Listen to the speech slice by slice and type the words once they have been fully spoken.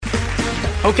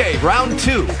Okay, round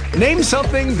two. Name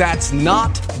something that's not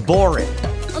boring.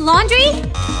 A laundry?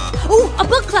 Ooh, a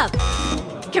book club.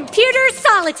 Computer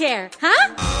solitaire,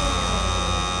 huh?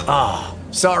 Ah,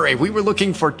 oh, sorry, we were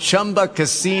looking for Chumba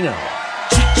Casino.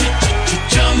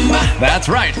 That's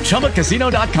right,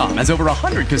 ChumbaCasino.com has over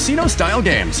 100 casino-style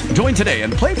games. Join today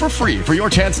and play for free for your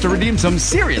chance to redeem some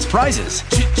serious prizes.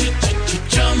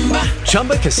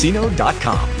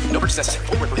 ChumbaCasino.com. No purchase necessary.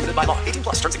 Void where prohibited by law. 18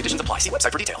 plus. Terms and conditions apply. See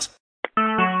website for details.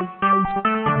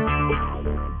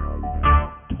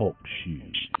 Talk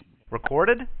shoes.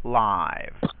 Recorded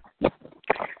live.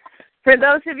 For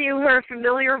those of you who are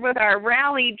familiar with our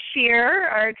rally cheer,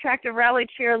 our attractive rally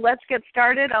cheer, let's get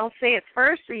started. I'll say it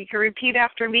first, so you can repeat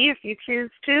after me if you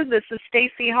choose to. This is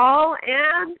Stacy Hall,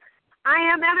 and I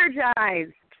am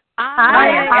energized. I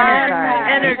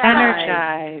am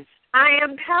energized. I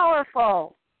am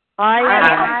powerful. I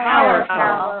am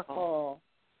powerful.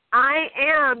 I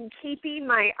am keeping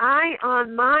my eye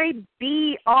on my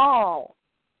be-all.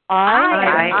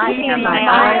 I am keeping my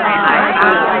eye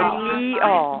on my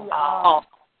be-all.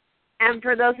 And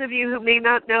for those of you who may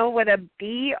not know what a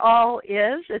be-all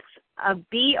is, it's a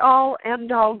be-all,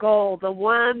 end-all goal, the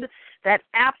one that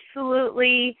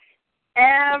absolutely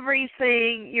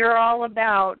everything you're all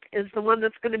about is the one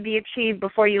that's going to be achieved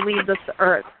before you leave this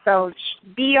earth. So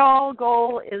be-all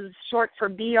goal is short for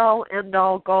be-all,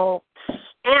 end-all goal.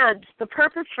 And the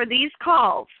purpose for these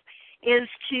calls is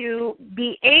to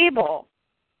be able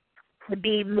to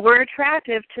be more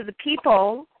attractive to the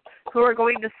people who are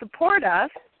going to support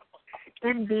us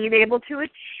in being able to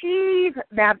achieve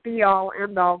that be-all,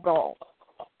 end-all goal.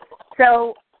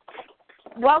 So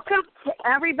welcome to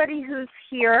everybody who's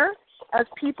here. As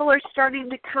people are starting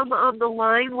to come on the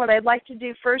line, what I'd like to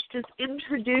do first is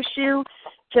introduce you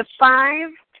to 5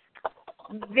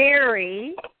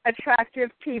 very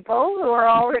attractive people who are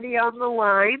already on the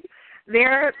line.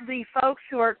 They're the folks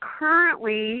who are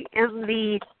currently in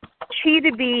the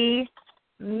P.O.W.E.R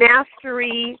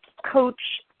Mastery Coach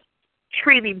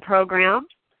Training Program.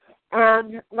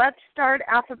 And let's start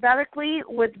alphabetically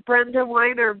with Brenda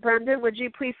Weiner. Brenda, would you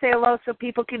please say hello so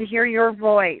people can hear your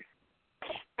voice?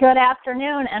 Good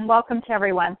afternoon, and welcome to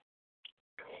everyone.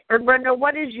 And Brenda,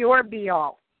 what is your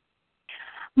be-all?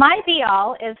 My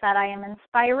be-all is that I am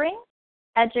inspiring,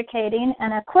 educating,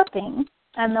 and equipping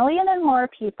 1 million and more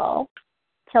people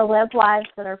to live lives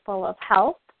that are full of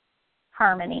health,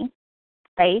 harmony,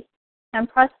 faith, and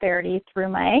prosperity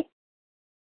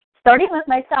starting with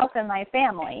myself and my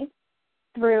family,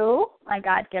 through my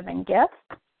God-given gifts,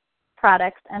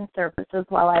 products, and services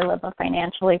while I live a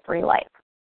financially free life.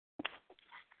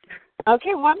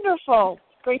 Okay, wonderful.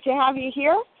 Great to have you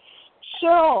here.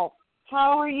 Cheryl,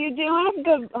 how are you doing?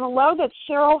 Good. Hello, that's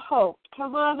Cheryl Hope.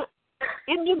 Come on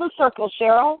into the circle,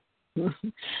 Cheryl.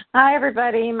 Hi,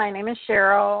 everybody. My name is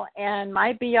Cheryl, and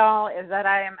my be-all is that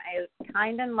I am a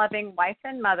kind and loving wife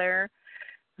and mother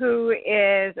who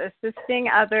is assisting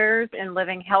others in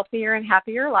living healthier and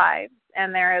happier lives,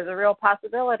 and there is a real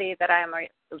possibility that I am a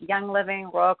young living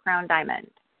Royal Crown Diamond.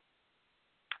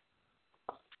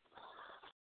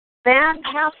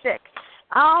 Fantastic.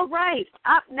 All right.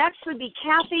 Up next would be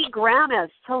Kathy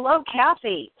Granis. Hello,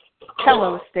 Kathy.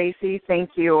 Hello, Stacy.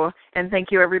 Thank you. And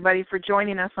thank you, everybody, for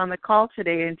joining us on the call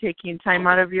today and taking time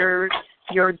out of your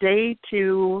day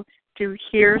to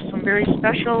hear some very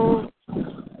special,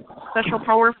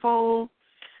 powerful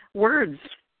words.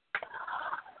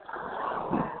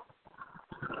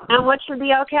 And what's your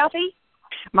be-all, Kathy?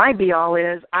 My be-all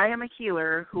is I am a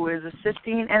healer who is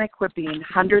assisting and equipping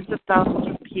hundreds of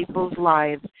thousands of people's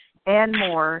lives and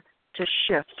more to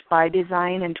shift by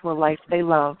design into a life they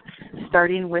love,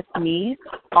 starting with me,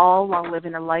 all while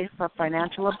living a life of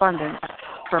financial abundance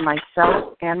for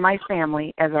myself and my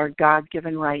family as our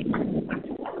God-given right.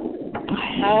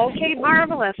 Okay,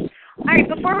 marvelous. All right,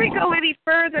 before we go any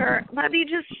further, let me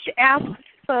just ask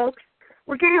folks,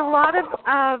 we're getting a lot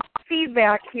of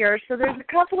feedback here, so there's a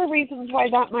couple of reasons why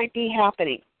that might be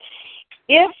happening.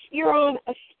 If you're on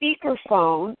a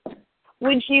speakerphone,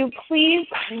 would you please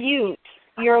mute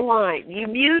your line? You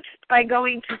mute by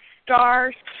going to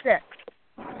 *6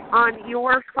 on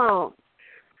your phone.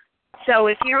 So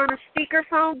if you're on a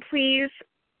speakerphone, please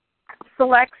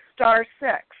select *6.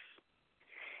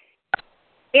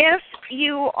 If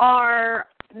you are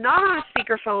not on a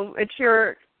speakerphone, if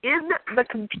you're in the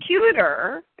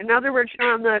computer, in other words,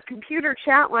 you're on the computer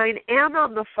chat line and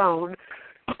on the phone,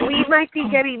 we might be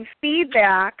getting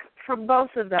feedback from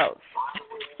both of those.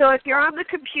 So if you're on the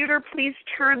computer, please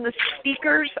turn the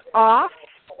speakers off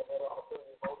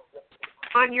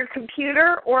on your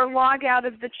computer or log out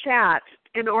of the chat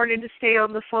in order to stay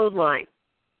on the phone line.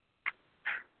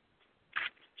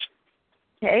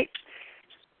 Okay.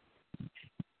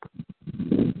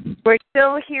 We're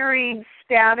still hearing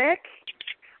static.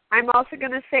 I'm also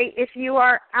going to say if you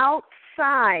are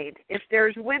outside, if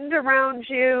there's wind around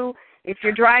you, if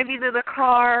you're driving in a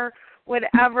car,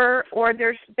 whatever, or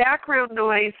there's background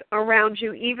noise around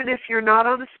you, even if you're not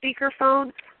on a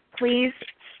speakerphone, please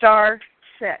 *6.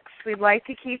 We'd like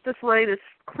to keep this line as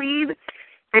clean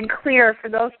and clear for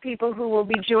those people who will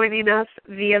be joining us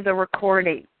via the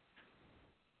recording.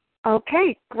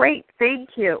 Okay, great. Thank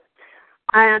you.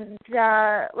 And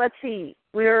let's see.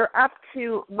 We're up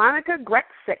to Monica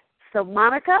Grexick. So,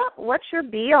 Monica, what's your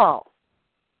be-all?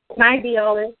 My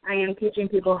be-all is I am teaching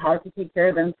people how to take care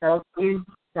of themselves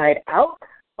inside out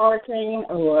while training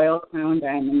a Royal Crown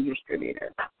Diamond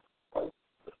distributor.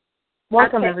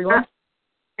 Welcome, everyone.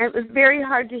 It was very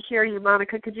hard to hear you,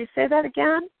 Monica. Could you say that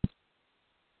again?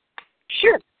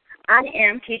 Sure. I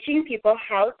am teaching people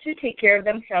how to take care of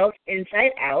themselves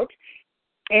inside out,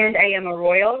 and I am a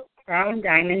Royal Crown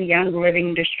Diamond Young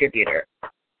Living distributor.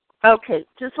 Okay,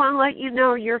 just want to let you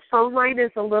know your phone line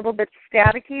is a little bit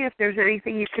staticky. If there's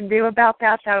anything you can do about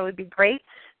that, that would be great,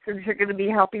 since you're going to be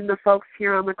helping the folks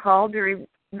here on the call during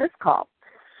this call.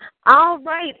 All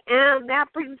right, and that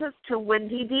brings us to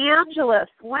Wendy DeAngelis.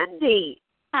 Wendy.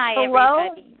 Hi, hello.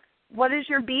 Everybody. What is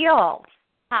your be-all?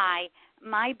 Hi.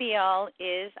 My be-all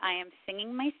is I am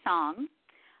singing my song.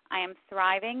 I am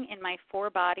thriving in my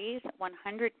 4 bodies 100%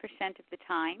 of the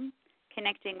time,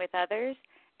 connecting with others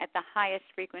at the highest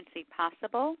frequency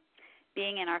possible,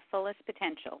 being in our fullest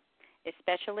potential,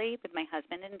 especially with my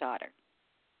husband and daughter.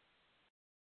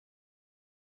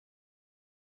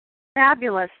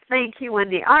 Fabulous. Thank you,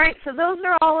 Wendy. All right, so those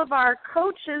are all of our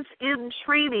coaches in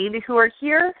training who are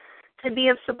here to be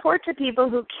of support to people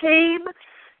who came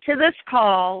to this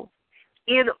call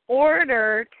in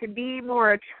order to be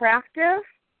more attractive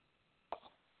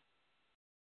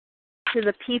to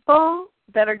the people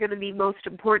that are going to be most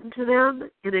important to them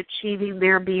in achieving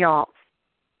their be-all.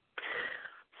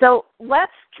 So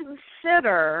let's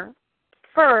consider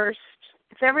first,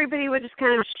 if everybody would just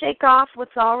kind of shake off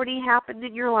what's already happened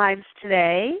in your lives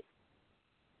today.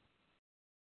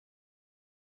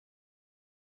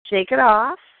 Shake it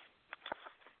off.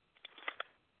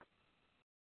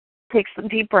 Take some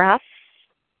deep breaths.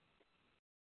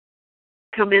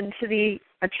 Come into the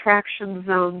attraction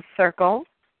zone circle.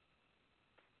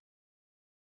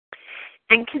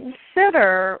 And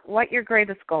consider what your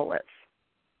greatest goal is.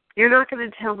 You're not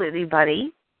going to tell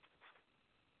anybody.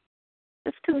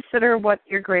 Just consider what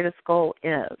your greatest goal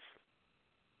is.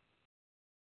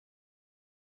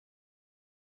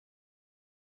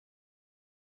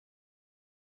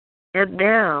 And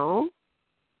now,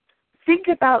 think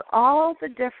about all the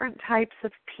different types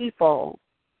of people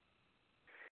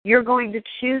you're going to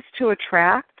choose to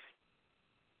attract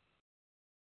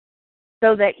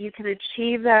so that you can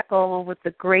achieve that goal with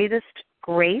the greatest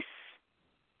grace,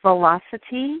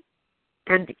 velocity,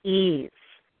 and ease.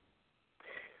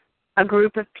 A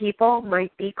group of people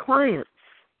might be clients.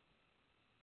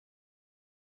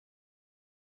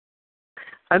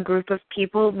 A group of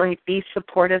people might be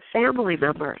supportive family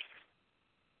members.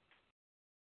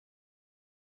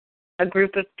 A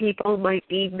group of people might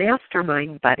be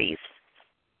mastermind buddies.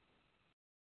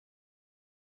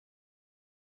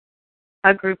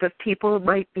 A group of people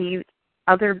might be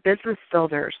other business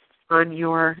builders on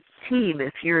your team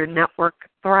if you're in network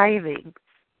thriving.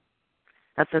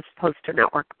 That's as opposed to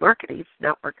network marketing,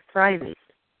 network thriving.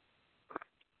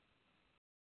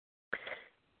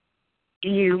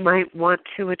 You might want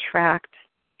to attract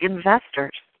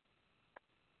investors.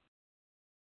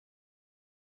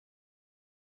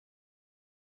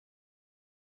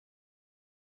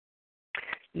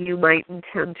 You might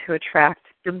intend to attract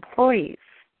employees.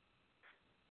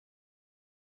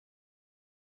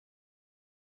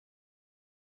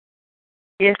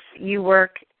 If you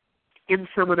work in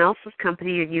someone else's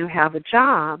company and you have a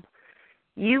job,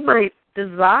 you might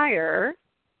desire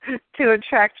to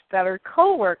attract better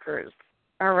coworkers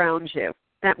around you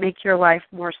that make your life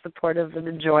more supportive and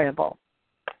enjoyable.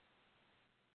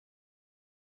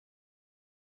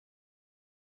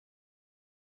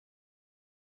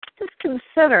 Just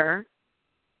consider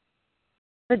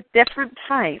the different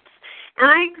types. And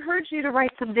I encourage you to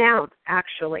write them down,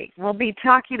 actually. We'll be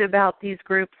talking about these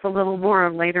groups a little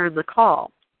more later in the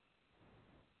call.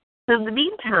 So in the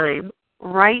meantime,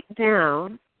 write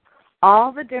down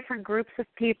all the different groups of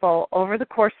people over the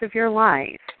course of your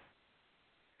life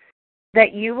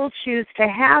that you will choose to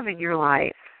have in your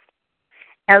life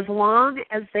as long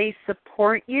as they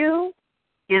support you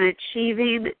in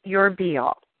achieving your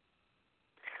be-all.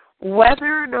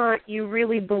 Whether or not you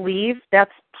really believe that's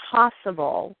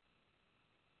possible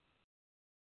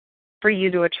for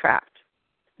you to attract,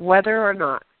 whether or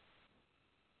not.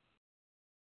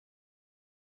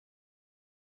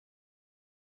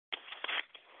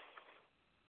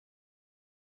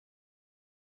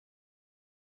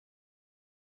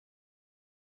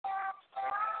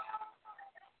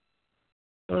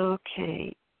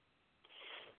 Okay.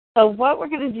 So what we're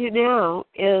going to do now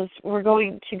is we're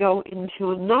going to go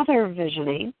into another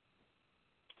visioning.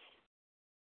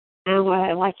 And what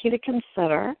I'd like you to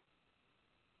consider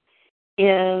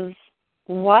is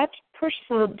what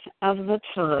percent of the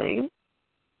time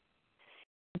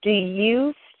do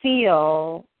you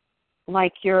feel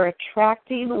like you're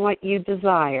attracting what you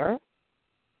desire?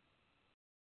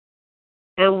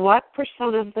 And what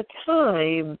percent of the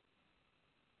time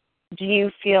do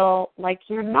you feel like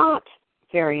you're not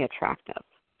very attractive?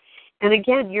 And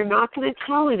again, you're not going to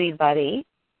tell anybody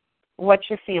what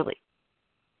you're feeling.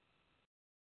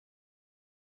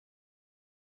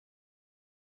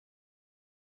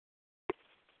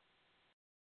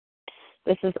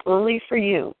 This is only for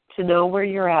you to know where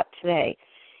you're at today.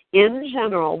 In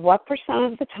general, what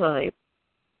percent of the time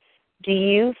do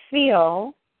you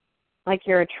feel like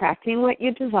you're attracting what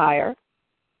you desire?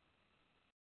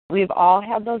 We've all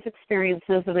had those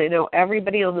experiences, and I know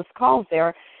everybody on this call is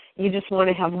there. You just want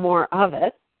to have more of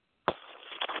it.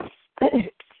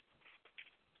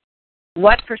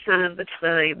 What percent of the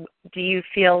time do you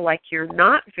feel like you're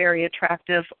not very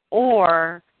attractive,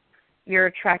 or you're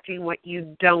attracting what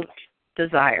you don't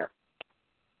desire?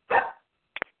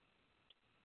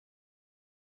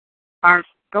 Our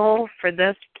goal for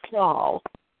this call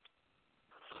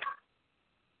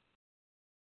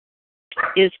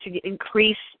is to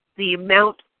increase the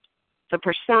amount, the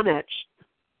percentage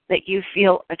that you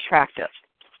feel attractive.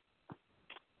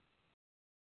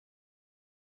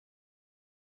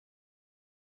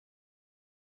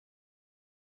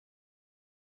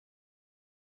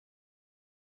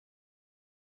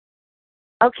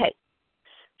 Okay,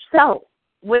 so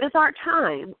with our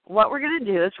time, what we're going to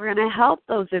do is we're going to help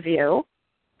those of you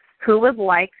who would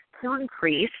like to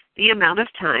increase the amount of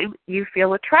time you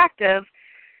feel attractive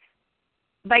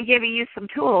by giving you some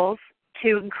tools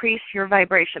to increase your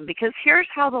vibration. Because here's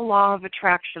how the law of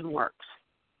attraction works.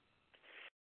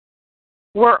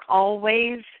 We're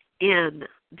always in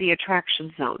the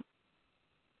attraction zone.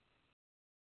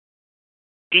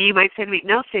 You might say to me,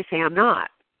 no, Stacey, I'm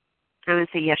not. I'm going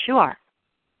to say, yes, you are.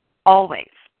 Always.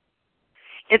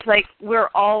 It's like we're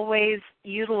always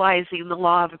utilizing the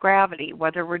law of gravity,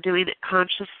 whether we're doing it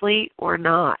consciously or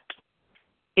not.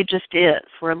 It just is.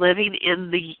 We're living in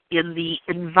the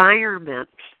environment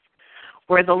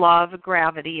where the law of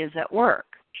gravity is at work.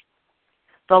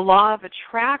 The law of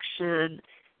attraction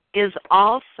is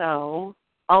also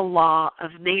a law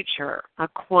of nature, a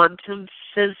quantum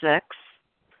physics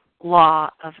law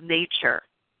of nature.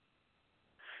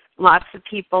 Lots of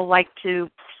people like to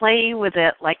play with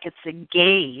it like it's a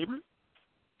game.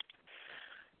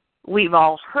 We've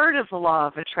all heard of the law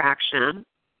of attraction.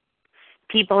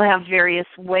 People have various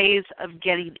ways of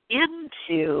getting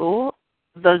into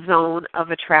the zone of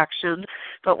attraction.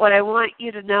 But what I want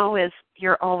you to know is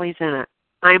you're always in it.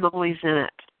 I'm always in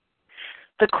it.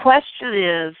 The question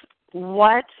is,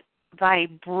 what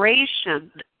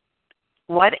vibration,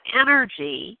 what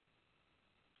energy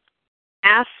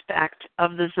aspect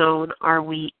of the zone are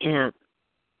we in?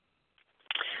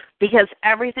 Because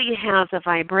everything has a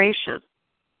vibration.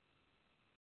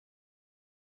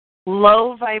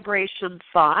 Low vibration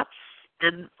thoughts,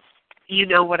 and you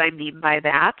know what I mean by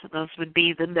that. Those would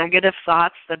be the negative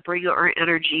thoughts that bring our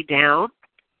energy down,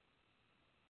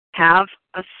 have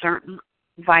a certain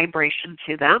vibration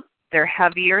to them. They're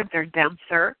heavier, they're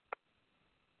denser,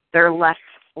 they're less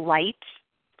light.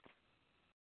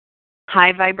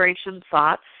 High vibration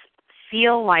thoughts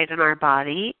feel light in our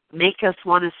body, make us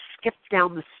want to skip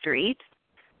down the street,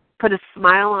 put a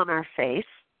smile on our face.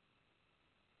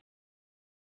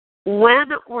 When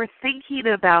we're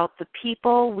thinking about the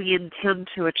people we intend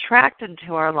to attract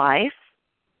into our life,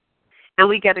 and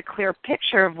we get a clear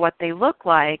picture of what they look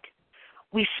like,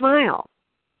 we smile.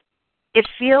 It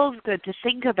feels good to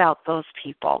think about those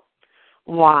people.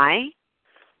 Why?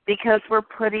 Because we're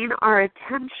putting our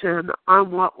attention on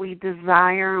what we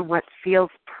desire and what feels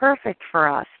perfect for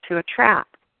us to attract.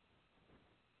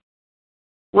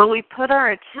 When we put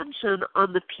our attention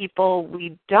on the people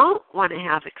we don't want to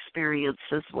have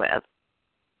experiences with,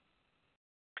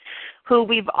 who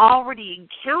we've already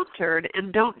encountered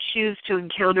and don't choose to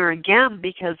encounter again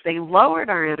because they lowered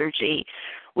our energy,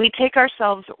 we take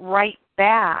ourselves right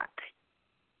back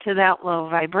to that low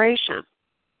vibration.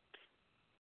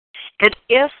 And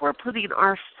if we're putting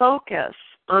our focus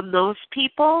on those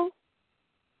people,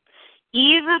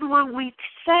 even when we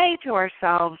say to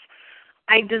ourselves,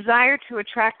 I desire to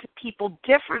attract people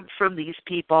different from these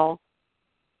people,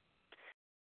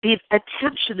 the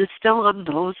attention is still on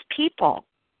those people.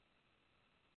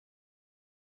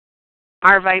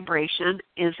 Our vibration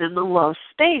is in the low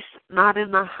space, not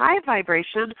in the high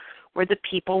vibration where the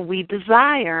people we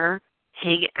desire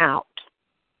hang out.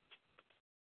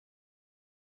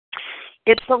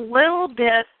 It's a little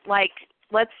bit like,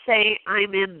 let's say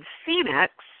I'm in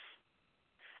Phoenix,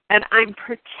 and I'm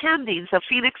pretending, so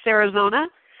Phoenix, Arizona,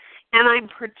 and I'm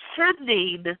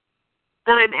pretending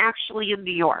that I'm actually in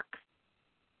New York.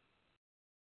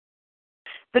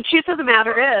 The truth of the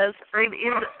matter is, I'm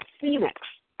in Phoenix.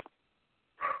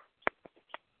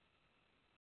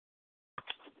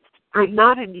 I'm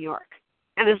not in New York.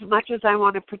 And as much as I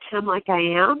want to pretend like I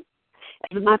am,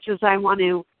 as much as I want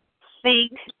to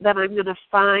think that I'm going to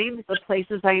find the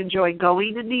places I enjoy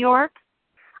going in New York,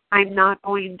 I'm not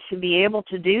going to be able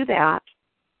to do that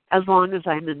as long as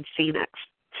I'm in Phoenix.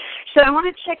 So I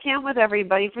want to check in with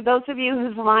everybody. For those of you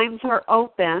whose lines are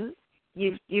open,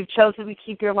 you've chosen to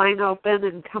keep your line open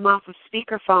and come off of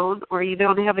speakerphone, or you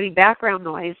don't have any background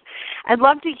noise. I'd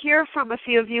love to hear from a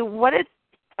few of you. What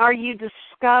are you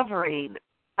discovering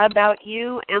about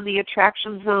you and the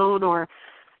attraction zone, or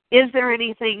is there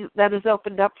anything that has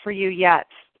opened up for you yet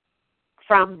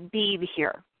from being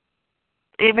here?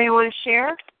 Anybody want to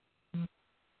share?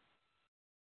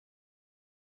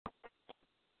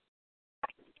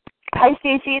 Hi,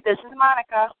 Stacey. This is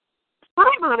Monica.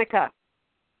 Hi, Monica.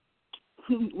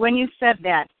 When you said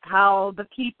that, how the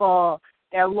people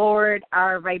that lowered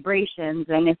our vibrations,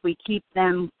 and if we keep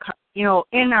them,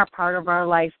 in our part of our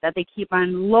life, that they keep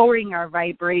on lowering our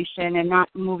vibration and not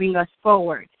moving us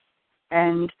forward.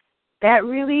 And that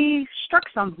really struck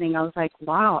something. I was like,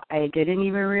 wow, I didn't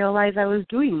even realize I was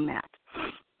doing that.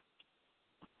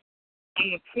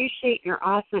 I appreciate your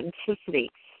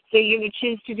authenticity. So you're going to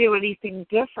choose to do anything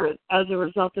different as a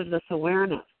result of this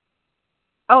awareness?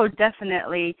 Oh,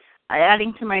 definitely.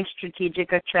 Adding to my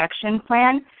strategic attraction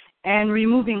plan and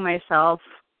removing myself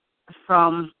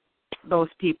from those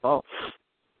people.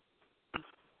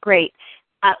 Great.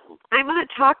 I'm going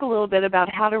to talk a little bit about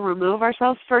how to remove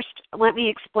ourselves. First, let me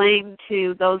explain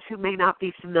to those who may not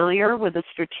be familiar with a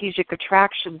strategic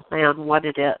attraction plan what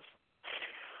it is.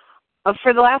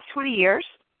 For the last 20 years,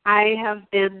 I have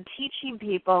been teaching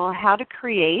people how to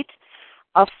create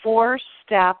a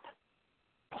 4-step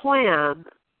plan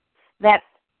that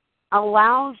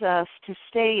allows us to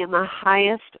stay in the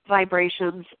highest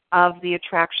vibrations of the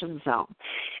attraction zone.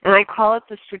 And I call it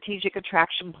the Strategic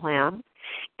Attraction Plan.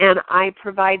 And I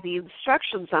provide the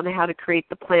instructions on how to create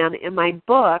the plan in my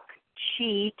book,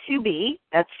 P.O.W.E.R,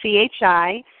 that's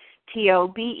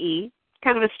P.O.W.E.R,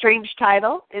 kind of a strange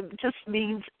title. It just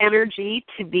means energy,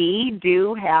 to be,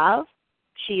 do, have.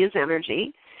 She is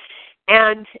energy.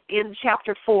 And in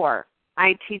Chapter 4,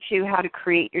 I teach you how to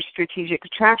create your strategic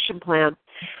attraction plan.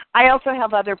 I also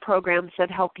have other programs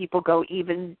that help people go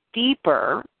even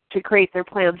deeper to create their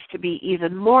plans to be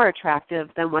even more attractive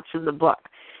than what's in the book.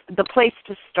 The place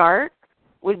to start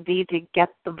would be to get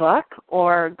the book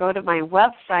or go to my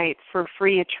website for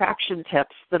free attraction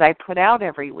tips that I put out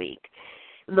every week.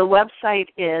 And the website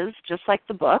is, just like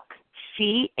the book,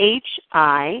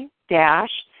 chi-to-be.com,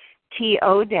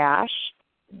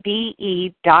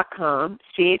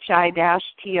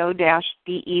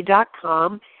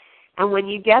 chi-to-be.com. And when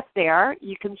you get there,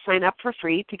 you can sign up for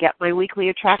free to get my weekly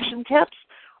attraction tips,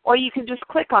 or you can just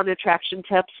click on attraction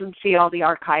tips and see all the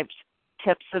archives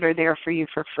tips that are there for you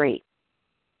for free.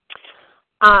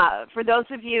 For those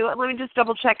of you, let me just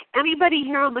double check. Anybody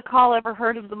here on the call ever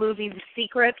heard of the movie The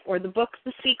Secret or the book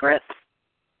The Secret?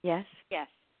 Yes. Yes.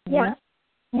 Yes.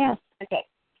 Yes. Okay.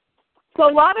 So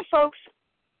a lot of folks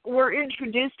were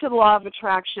introduced to the law of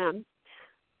attraction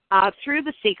through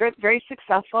The Secret, very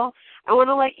successful. I want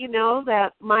to let you know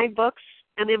that my books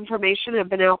and information have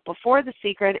been out before The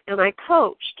Secret, and I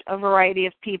coached a variety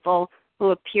of people who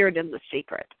appeared in The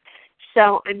Secret.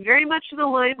 So I'm very much in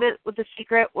alignment with The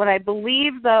Secret. What I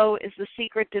believe, though, is The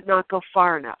Secret did not go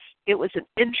far enough. It was an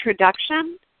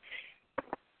introduction.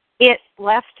 It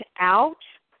left out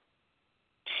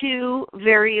 2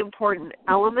 very important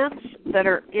elements that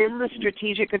are in the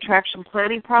strategic attraction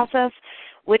planning process,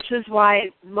 which is why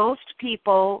most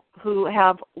people who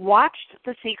have watched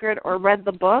The Secret or read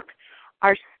the book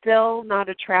are still not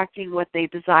attracting what they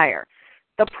desire.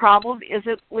 The problem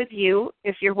isn't with you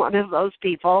if you're one of those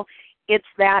people. It's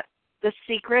that The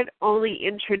Secret only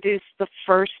introduced the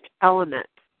first element,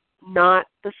 not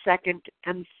the second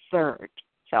and third.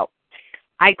 So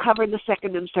I cover the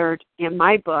second and third in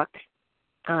my book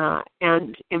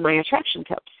and in my attraction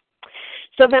tips.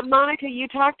 So then, Monica, you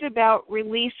talked about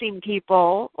releasing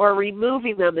people or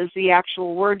removing them is the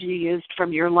actual word you used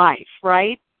from your life,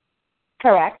 right?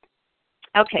 Correct.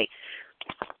 Okay.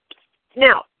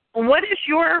 Now, what is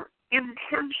your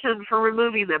intention for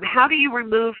removing them? How do you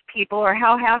remove people, or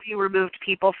how have you removed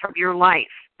people from your life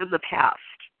in the past?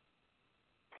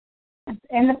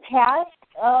 In the past,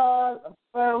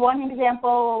 for one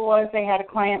example was I had a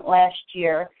client last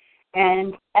year,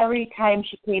 and every time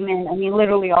she came in, I mean,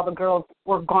 literally all the girls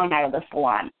were gone out of the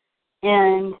salon.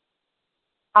 And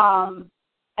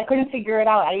I couldn't figure it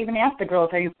out. I even asked the girls,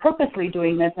 are you purposely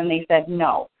doing this? And they said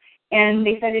no. And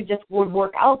they said it just would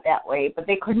work out that way, but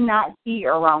they could not be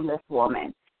around this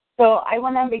woman. So I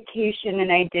went on vacation,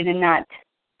 and I did not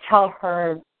tell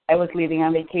her I was leaving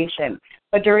on vacation.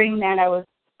 But during that, I was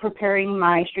preparing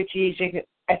my strategic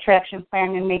attraction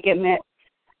plan and making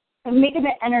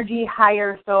the energy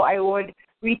higher so I would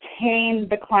retain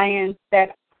the clients that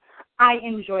I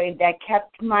enjoyed, that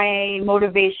kept my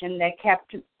motivation, that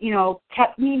kept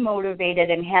me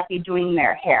motivated and happy doing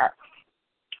their hair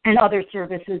and other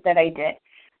services that I did.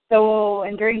 So,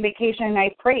 and during vacation, I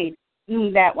prayed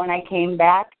that when I came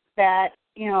back that,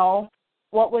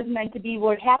 what was meant to be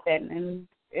would happen. And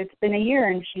it's been a year,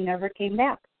 and she never came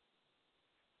back.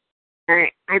 All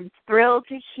right. I'm thrilled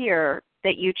to hear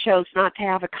that you chose not to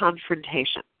have a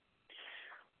confrontation.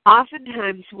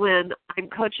 Oftentimes when I'm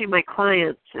coaching my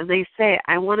clients and they say,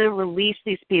 I want to release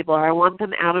these people or I want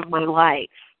them out of my life,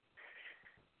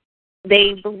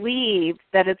 they believe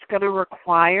that it's going to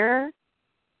require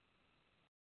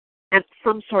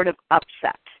some sort of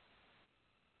upset,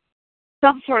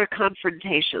 some sort of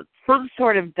confrontation, some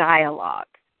sort of dialogue.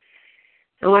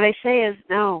 And what I say is,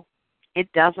 no,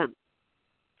 it doesn't.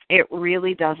 It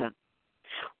really doesn't.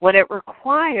 What it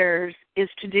requires is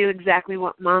to do exactly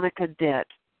what Monica did.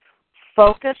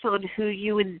 Focus on who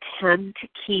you intend to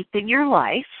keep in your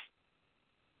life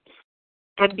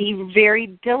and be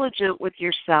very diligent with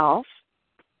yourself.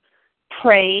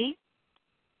 Pray.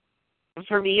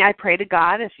 For me, I pray to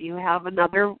God. If you have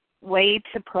another way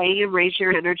to pray and raise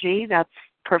your energy, that's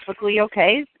perfectly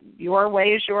okay. Your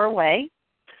way is your way.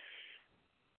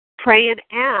 Pray and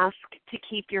ask to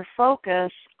keep your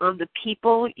focus on the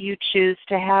people you choose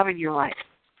to have in your life.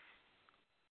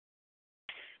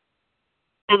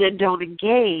 And then don't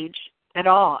engage at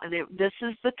all. And this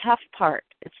is the tough part.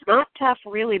 It's not tough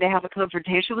really to have a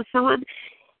confrontation with someone.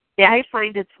 I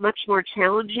find it's much more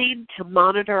challenging to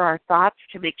monitor our thoughts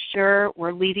to make sure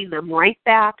we're leading them right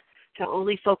back to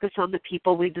only focus on the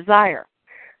people we desire.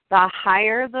 The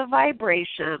higher the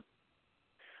vibration,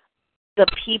 the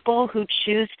people who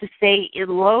choose to stay in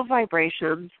low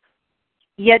vibrations,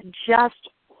 yet just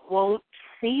won't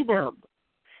see them.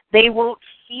 They won't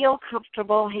feel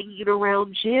comfortable hanging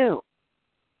around you.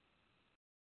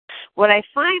 What I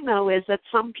find, though, is that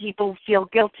some people feel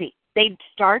guilty. They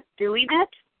start doing it,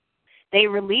 they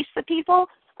release the people,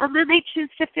 and then they choose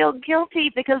to feel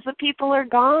guilty because the people are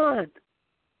gone.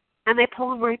 And they pull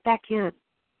them right back in.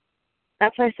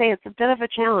 That's why I say it's a bit of a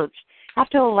challenge. You have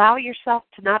to allow yourself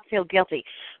to not feel guilty.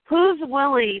 Who's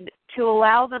willing to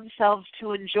allow themselves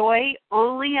to enjoy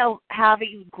only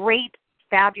having great,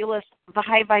 fabulous,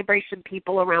 high vibration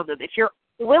people around them? If you're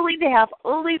willing to have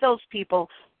only those people,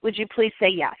 would you please say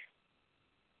yes?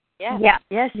 Yeah. Yeah.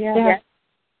 Yes. Yes.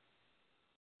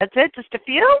 That's it? Just a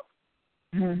few?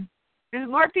 Mm-hmm. There's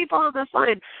more people on this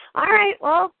line. All right,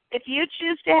 well, if you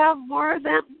choose to have more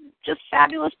than just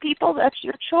fabulous people, that's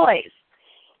your choice.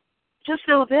 Just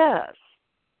know this.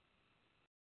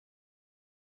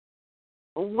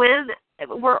 When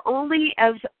we're only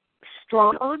as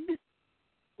strong,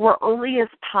 we're only as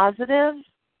positive,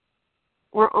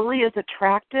 we're only as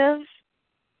attractive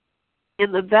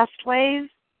in the best ways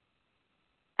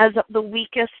as the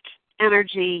weakest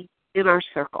energy in our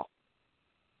circle.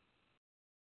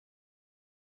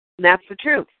 And that's the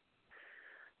truth.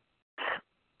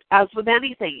 As with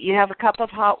anything, you have a cup of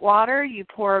hot water, you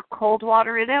pour cold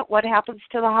water in it, what happens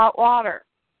to the hot water?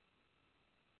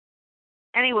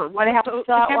 Anyone, what happens to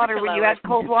the hot water when you add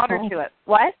cold water to it?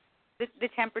 What? The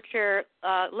temperature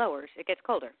lowers. It gets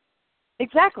colder.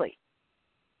 Exactly.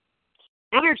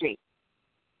 Energy.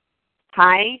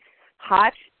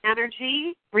 Hot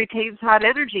energy retains hot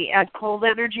energy. Add cold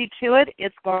energy to it,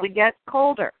 it's going to get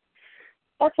colder.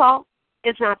 That's all.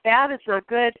 It's not bad. It's not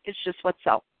good. It's just what's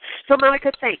so. So,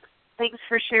 Monica, thanks. Thanks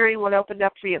for sharing what opened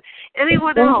up for you.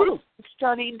 Anyone else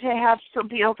starting to have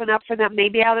something open up for them,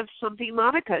 maybe out of something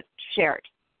Monica shared?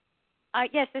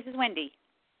 Yes, this is Wendy.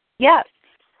 Yes.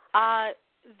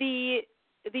 The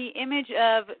image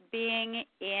of being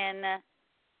in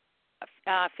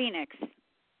Phoenix.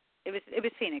 It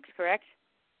was Phoenix, correct?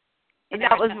 And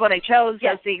that was what I chose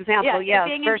yes. as the example, yes,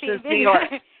 versus New York.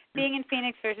 Being in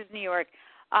Phoenix versus New York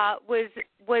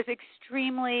was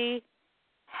extremely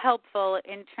helpful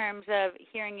in terms of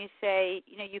hearing you say,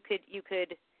 you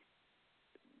could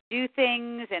do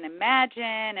things and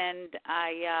imagine, and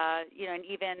and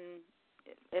even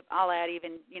I'll add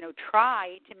even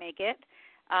try to make it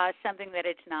something that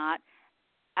it's not,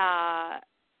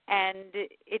 and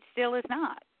it still is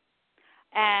not.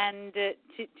 And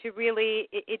to really,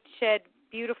 it shed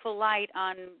beautiful light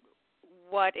on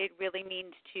what it really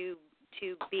means to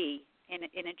be in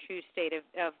a true state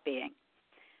of being.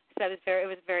 So it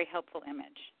was a very helpful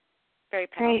image, very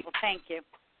powerful. Great. Thank you.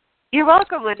 You're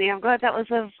welcome, Wendy. I'm glad that was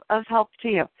of help to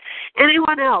you.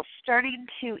 Anyone else starting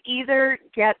to either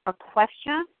get a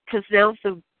question, because now's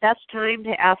the best time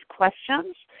to ask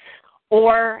questions,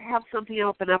 or have something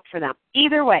open up for them?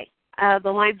 Either way,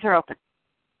 the lines are open.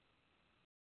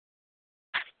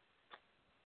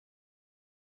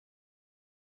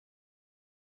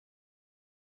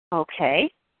 Okay.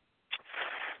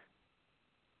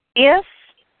 If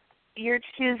you're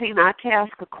choosing not to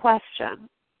ask a question,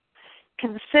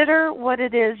 consider what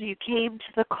it is you came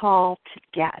to the call to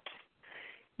get.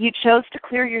 You chose to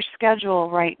clear your schedule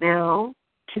right now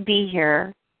to be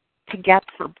here to get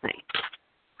something.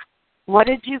 What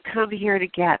did you come here to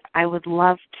get? I would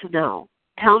love to know.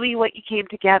 Tell me what you came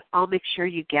to get. I'll make sure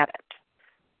you get it.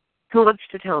 Who wants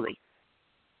to tell me?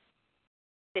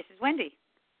 This is Wendy.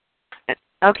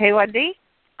 Okay, Wendy?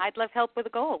 I'd love help with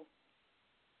a goal.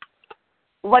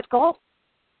 What goal?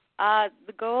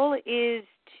 The goal is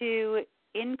to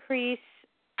increase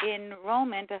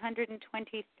enrollment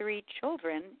 123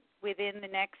 children within the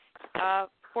next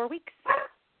 4 weeks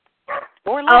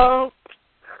or less. Oh,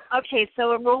 okay.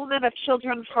 So enrollment of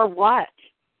children for what?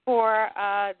 For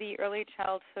the early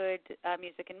childhood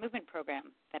music and movement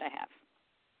program that I have.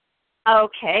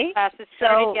 Okay. Classes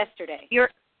started yesterday.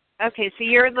 So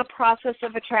you're in the process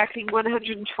of attracting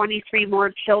 123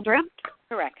 more children?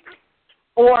 Correct.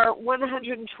 Or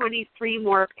 123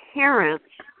 more parents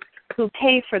who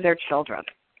pay for their children?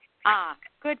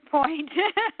 Good point.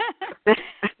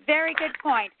 Very good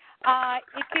point.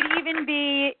 It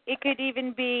could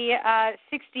even be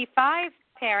 65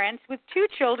 parents with 2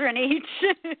 children each.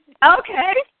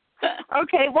 Okay.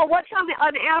 Okay. Well, what's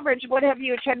on average? What have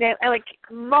you attracted? Like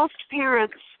most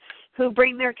parents who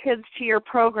bring their kids to your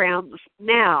programs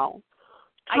now,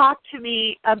 talk to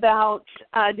me about,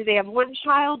 do they have 1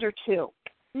 child or 2?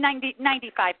 95%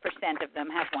 of them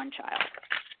have 1 child.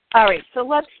 All right, so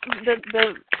let's,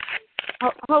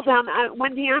 hold on.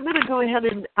 Wendy, I'm going to go ahead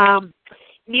and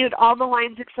mute all the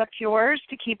lines except yours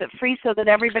to keep it free so that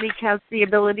everybody has the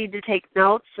ability to take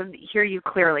notes and hear you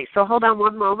clearly. So hold on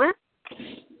one moment.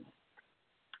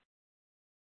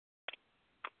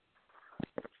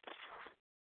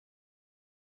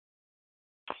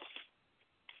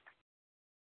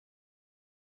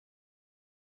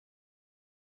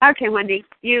 Okay, Wendy,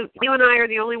 you and I are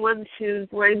the only ones whose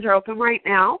lines are open right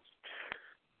now.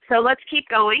 So let's keep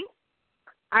going.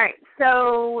 All right,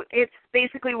 so it's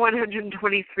basically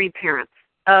 123 parents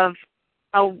of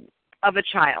a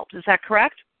child. Is that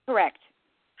correct? Correct.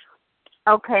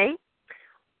 Okay.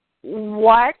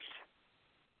 What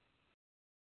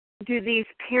do these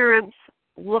parents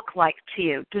look like to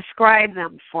you? Describe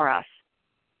them for us.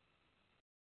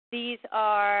 These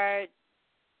are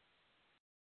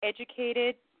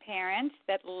educated parents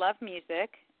that love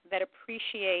music, that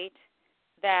appreciate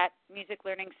that music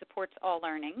learning supports all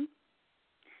learning,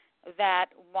 that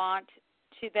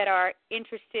are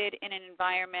interested in an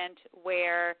environment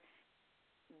where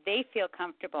they feel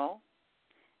comfortable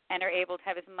and are able to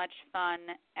have as much fun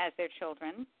as their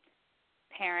children,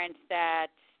 parents that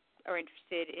are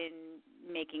interested in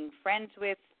making friends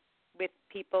with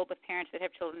people, with parents that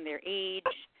have children their age,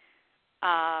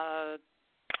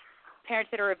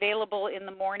 parents that are available in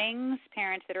the mornings,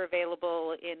 parents that are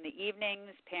available in the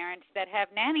evenings, parents that have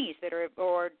nannies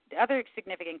or other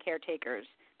significant caretakers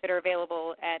that are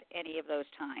available at any of those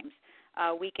times,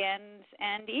 weekends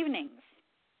and evenings.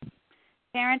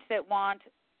 Parents that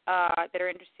that are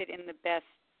interested in the best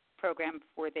program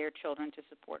for their children to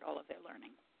support all of their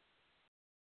learning.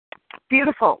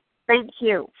 Beautiful. Thank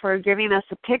you for giving us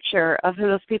a picture of who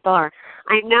those people are.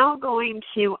 I'm now going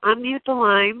to unmute the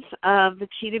lines of the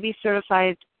P.O.W.E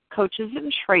certified coaches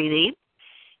in training,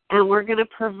 and we're going to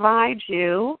provide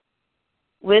you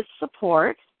with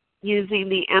support using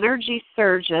the energy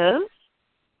surges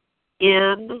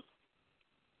in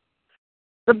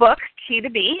the book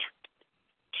P.O.W.E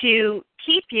to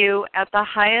keep you at the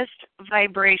highest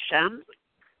vibration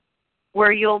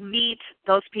where you'll meet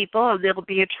those people and they'll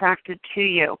be attracted to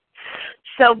you.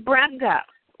 So, Brenda,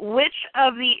 which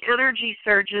of the energy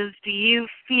surges do you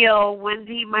feel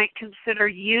Wendy might consider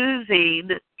using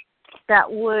that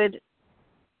would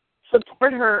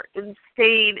support her in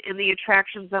staying in the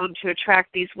attraction zone to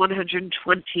attract these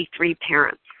 123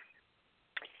 parents?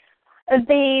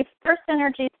 The first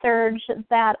energy surge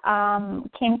that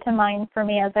came to mind for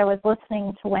me as I was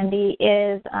listening to Wendy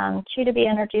is P.O.W.E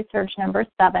energy surge number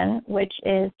 7, which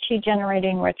is Chi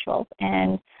generating rituals.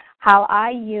 And how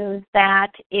I use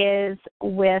that is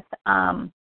with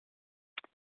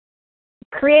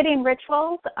creating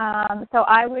rituals. So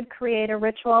I would create a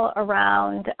ritual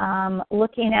around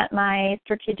looking at my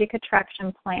strategic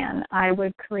attraction plan. I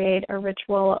would create a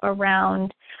ritual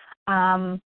around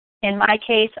in my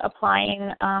case,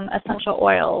 applying essential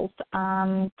oils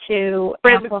to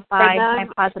amplify my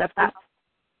positive thoughts.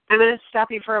 I'm going to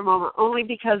stop you for a moment, only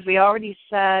because we already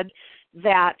said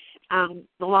that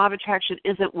the law of attraction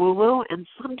isn't woo-woo, and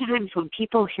sometimes when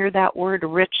people hear that word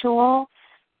ritual,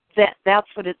 that's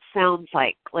what it sounds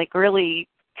like really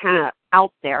kind of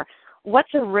out there.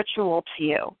 What's a ritual to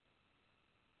you?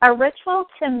 A ritual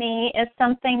to me is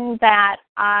something that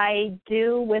I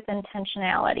do with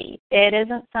intentionality. It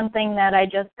isn't something that I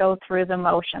just go through the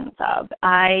motions of.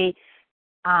 I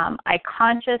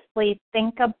consciously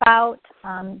think about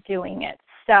doing it.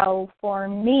 So for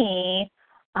me,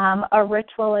 a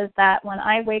ritual is that when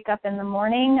I wake up in the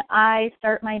morning, I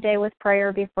start my day with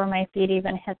prayer before my feet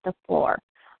even hit the floor.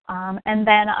 And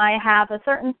then I have a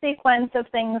certain sequence of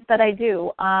things that I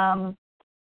do.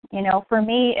 For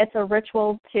me, it's a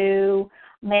ritual to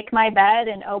make my bed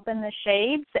and open the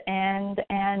shades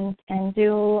and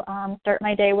do start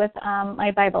my day with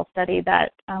my Bible study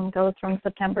that goes from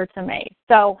September to May.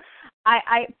 So,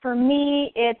 for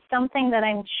me, it's something that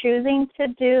I'm choosing to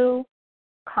do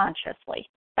consciously.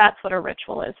 That's what a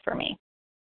ritual is for me.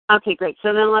 Okay, great.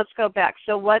 So then let's go back.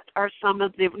 So what are some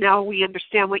of now we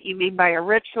understand what you mean by a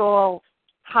ritual.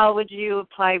 How would you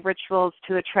apply rituals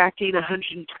to attracting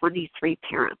 123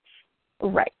 parents?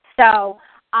 Right. So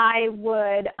I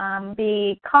would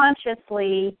be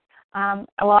consciously,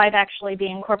 I'd actually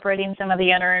be incorporating some of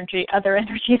the other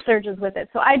energy surges with it.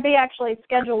 So I'd be actually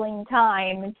scheduling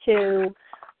time to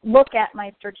look at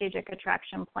my strategic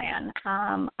attraction plan.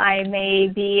 I may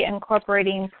be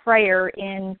incorporating prayer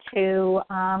into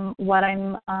what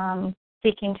I'm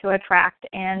seeking to attract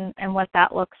and what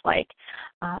that looks like.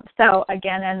 So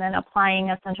again, and then applying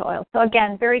essential oils. So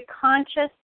again, very conscious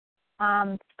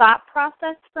thought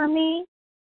process for me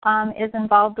is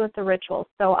involved with the rituals.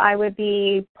 So I would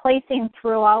be placing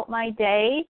throughout my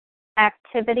day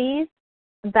activities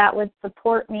that would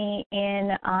support me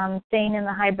in staying in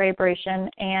the high vibration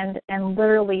and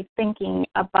literally thinking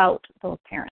about those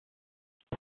parents.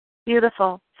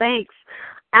 Beautiful. Thanks.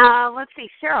 Let's see,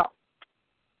 Cheryl.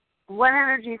 What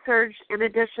energy surge, in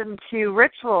addition to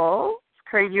rituals,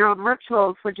 creating your own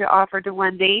rituals, would you offer to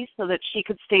Wendy so that she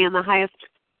could stay in the highest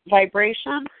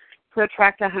vibration to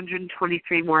attract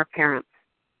 123 more parents?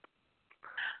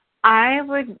 I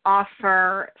would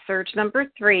offer surge number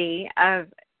 3 of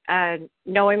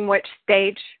knowing which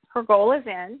stage her goal is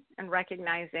in and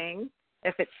recognizing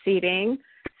if it's seeding,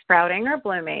 sprouting, or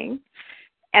blooming.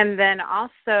 And then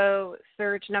also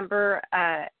surge number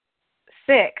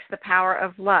 6, the power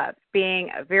of love, being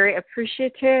very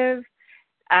appreciative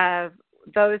of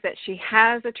those that she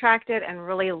has attracted and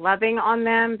really loving on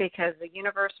them, because the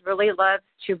universe really loves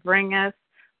to bring us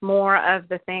more of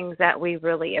the things that we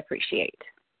really appreciate.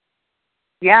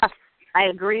 Yes, I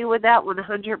agree with that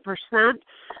 100%.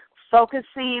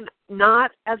 Focusing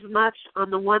not as much on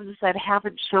the ones that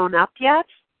haven't shown up yet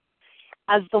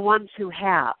as the ones who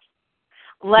have.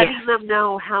 Letting them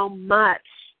know how much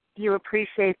you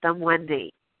appreciate them,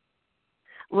 Wendy.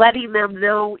 Letting them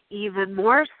know even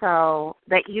more so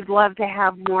that you'd love to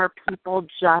have more people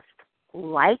just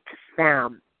like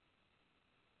them.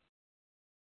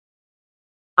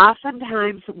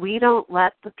 Oftentimes, we don't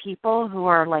let the people who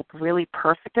are really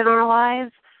perfect in our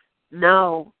lives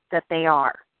know that they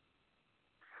are.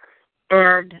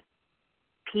 And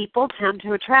people tend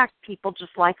to attract people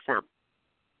just like them.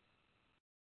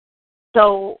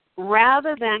 So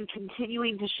rather than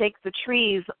continuing to shake the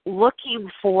trees looking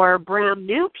for brand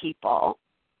new people,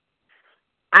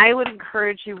 I would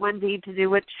encourage you, Wendy, to do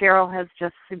what Cheryl has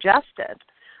just suggested,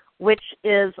 which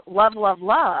is love, love,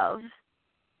 love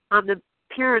on the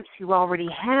parents you already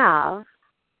have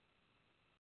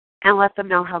and let them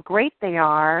know how great they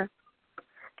are,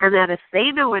 and that if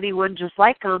they know anyone just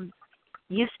like them,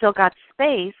 you still got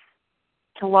space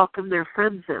to welcome their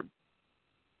friends in.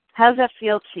 How does that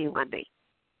feel to you, Wendy?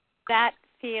 That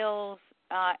feels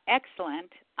excellent.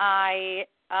 I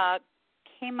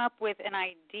came up with an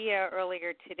idea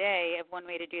earlier today of one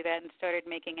way to do that and started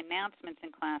making announcements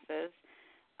in classes.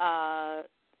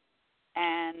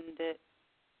 And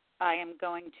I am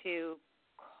going to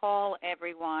call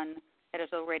everyone that has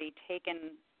already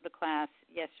taken the class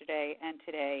yesterday and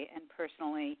today and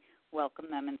personally welcome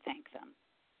them and thank them.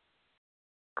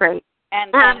 Great.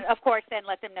 And of course, then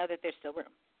let them know that there's still room.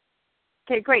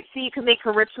 Okay, great. So you can make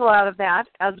a ritual out of that,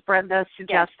 as Brenda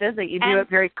suggested, that you do it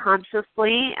very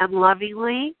consciously and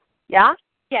lovingly. Yeah?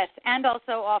 Yes, and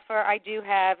also offer, I do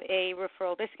have a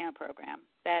referral discount program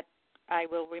that I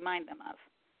will remind them of.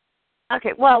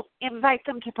 Okay, well, invite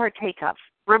them to partake of.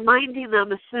 Reminding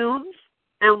them assumes,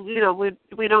 and,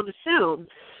 we don't assume,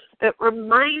 but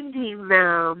reminding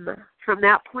them from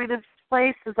that point of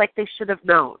place is like they should have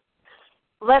known.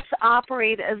 Let's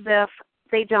operate as if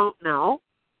they don't know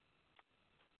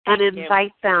and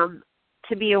invite them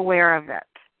to be aware of it.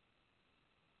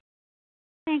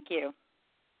 Thank you.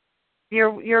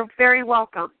 You're very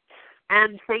welcome.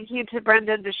 And thank you to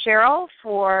Brenda and to Cheryl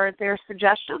for their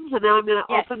suggestions. And now I'm going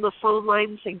to open the phone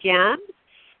lines again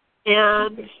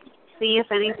and see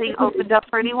if anything opened up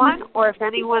for anyone or if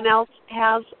anyone else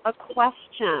has a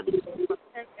question.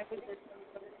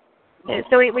 Okay,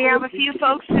 so we have a few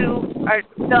folks who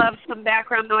still have some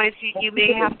background noise. You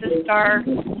may have to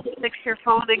fix your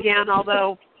phone again,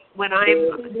 although when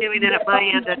I'm doing it at my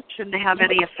end, it shouldn't have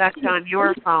any effect on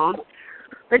your phone.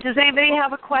 But does anybody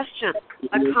have a question,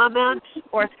 a comment,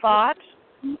 or thought?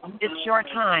 It's your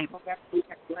time.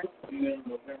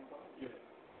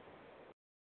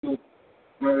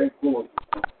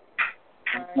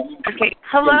 Okay.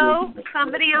 Hello?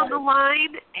 Somebody on the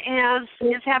line is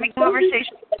having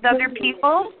conversations with other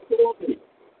people?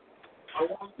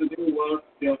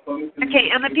 Okay,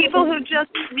 and the people who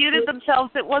just muted themselves,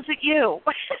 it wasn't you.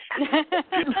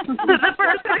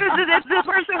 the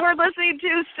person we're listening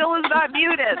to still is not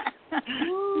muted.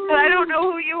 But I don't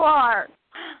know who you are.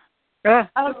 Okay,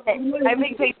 I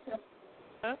think they...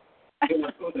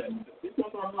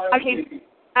 Okay,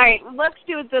 all right, let's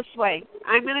do it this way.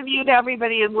 I'm going to mute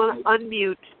everybody and we'll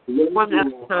unmute one at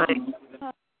a time.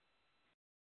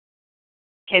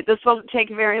 Okay, this won't take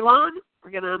very long. We're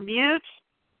going to unmute.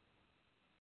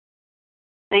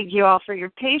 Thank you all for your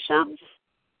patience.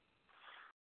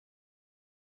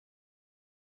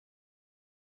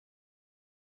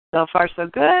 So far, so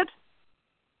good.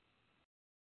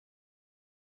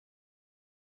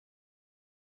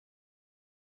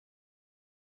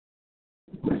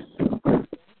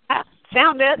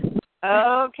 Found it.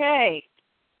 Okay.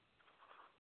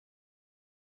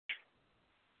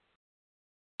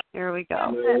 Here we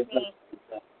go.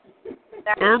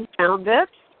 And found it.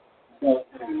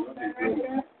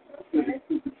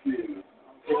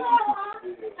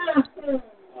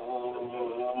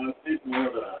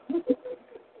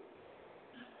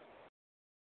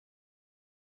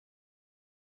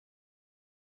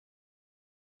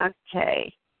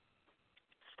 Okay.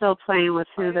 Still playing with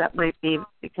who that might be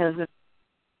because it's...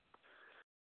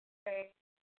 Okay.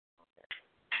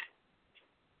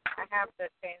 I have to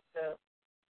change the...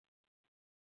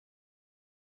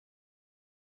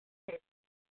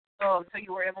 Oh, so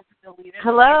you were able to delete it?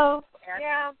 Hello?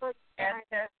 Yeah, but...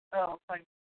 Oh, fine.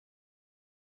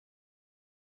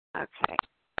 Okay.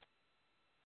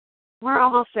 We're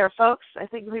almost there, folks. I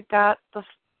think we've got the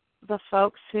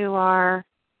folks who are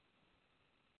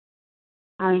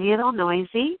a little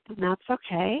noisy, and that's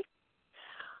okay.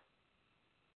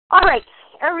 All right.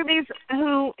 Everybody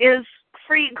who is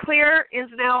free and clear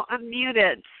is now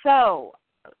unmuted. So,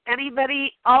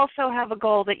 anybody also have a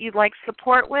goal that you'd like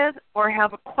support with or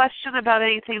have a question about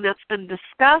anything that's been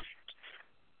discussed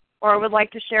or would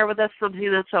like to share with us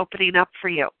something that's opening up for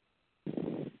you?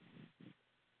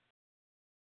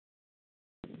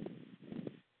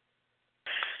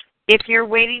 If you're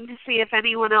waiting to see if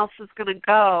anyone else is going to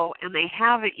go and they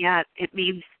haven't yet, it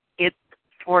means it's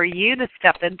for you to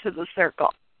step into the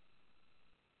circle.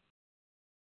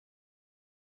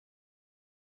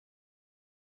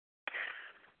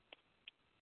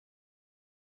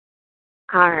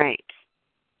 All right.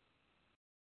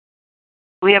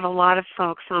 We have a lot of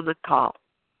folks on the call.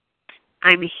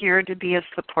 I'm here to be a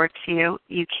support to you.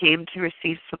 You came to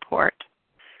receive support.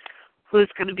 Who's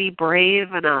going to be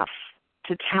brave enough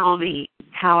to tell me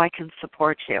how I can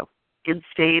support you in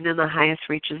staying in the highest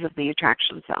reaches of the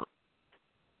attraction zone?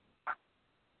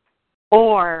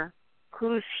 Or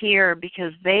who's here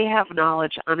because they have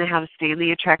knowledge on how to stay in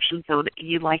the attraction zone and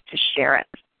you'd like to share it?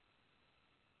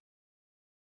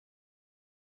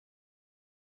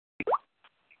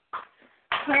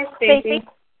 Hi, Stacey.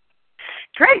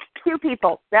 Great, 2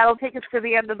 people. That'll take us to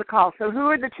the end of the call. So who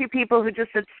are the 2 people who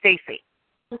just said Stacey?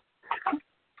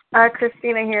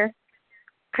 Christina here.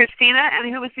 Christina,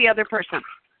 and who was the other person?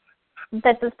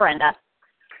 This is Brenda.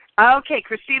 Okay,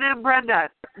 Christina and Brenda.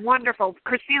 Wonderful.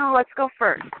 Christina, let's go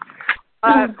first.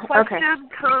 Question,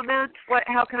 comment,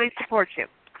 how can I support you?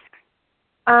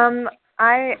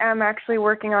 I am actually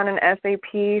working on an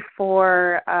SAP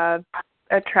for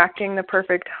attracting the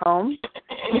perfect home.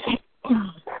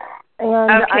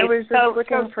 And I was just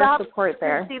looking for support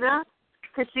there.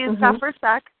 Christina, stop for a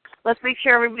sec. Let's make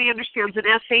sure everybody understands. An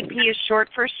SAP is short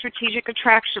for Strategic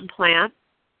Attraction Plan.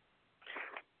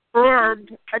 And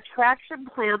attraction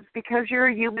plans, because you're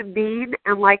a human being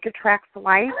and like attracts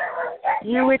like,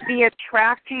 you would be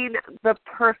attracting the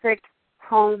perfect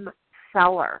home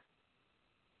seller.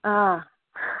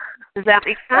 Does that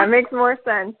make sense? That makes more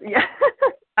sense, yeah.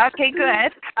 Okay,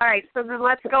 good. All right, so then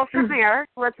let's go from there.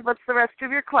 What's the rest of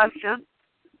your question?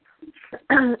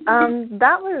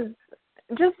 That was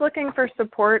just looking for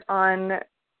support on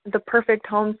the perfect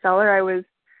home seller. I was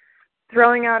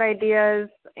throwing out ideas,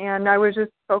 and I was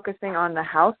just focusing on the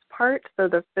house part, so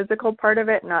the physical part of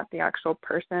it, not the actual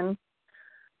person,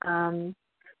 and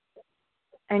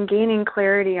gaining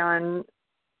clarity on,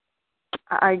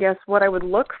 I guess, what I would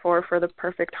look for the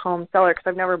perfect home seller, because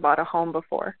I've never bought a home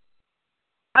before.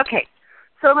 Okay,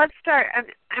 so let's start.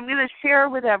 I'm going to share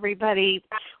with everybody,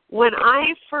 when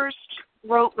I first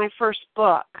wrote my first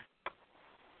book,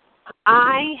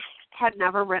 I had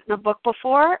never written a book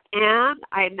before, and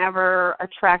I had never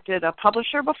attracted a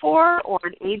publisher before or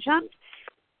an agent.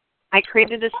 I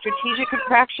created a strategic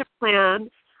attraction plan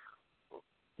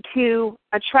to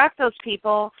attract those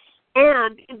people,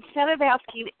 and instead of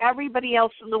asking everybody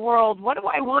else in the world, what do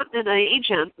I want in an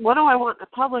agent, what do I want in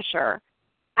a publisher,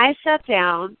 I sat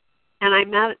down and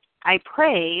I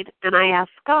prayed and I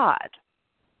asked God.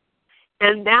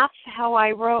 And that's how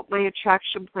I wrote my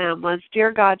attraction plan was,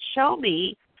 Dear God, show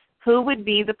me who would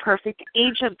be the perfect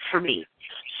agent for me.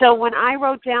 So when I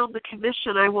wrote down the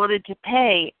commission I wanted to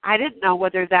pay, I didn't know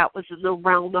whether that was in the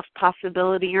realm of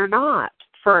possibility or not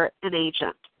for an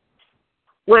agent.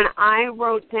 When I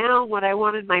wrote down what I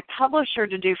wanted my publisher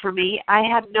to do for me, I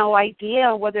had no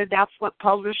idea whether that's what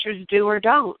publishers do or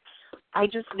don't. I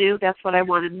just knew that's what I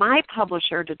wanted my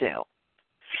publisher to do.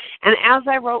 And as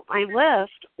I wrote my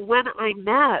list, when I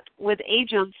met with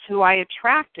agents who I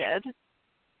attracted,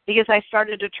 because I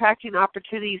started attracting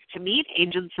opportunities to meet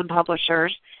agents and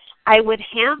publishers, I would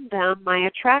hand them my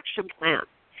attraction plan.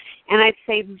 And I'd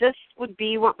say, this would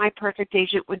be what my perfect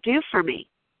agent would do for me.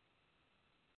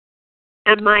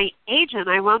 And my agent,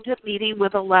 I wound up meeting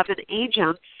with 11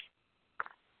 agents.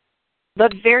 The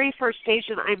very first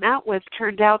agent I met with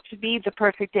turned out to be the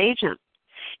perfect agent.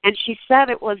 And she said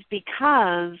it was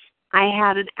because I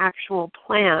had an actual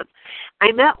plan.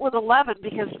 I met with 11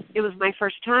 because it was my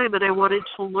first time and I wanted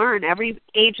to learn. Every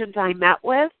agent I met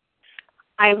with,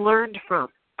 I learned from.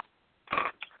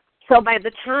 So by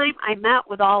the time I met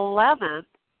with all 11,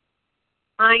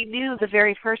 I knew the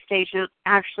very first agent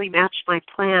actually matched my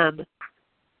plan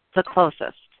the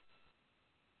closest.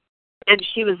 And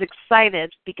she was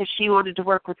excited because she wanted to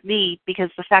work with me because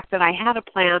the fact that I had a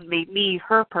plan made me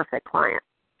her perfect client.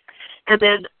 And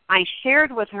then I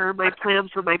shared with her my plan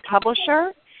for my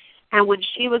publisher, and when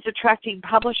she was attracting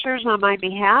publishers on my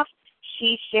behalf,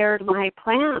 she shared my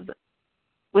plan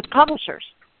with publishers.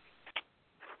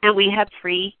 And we had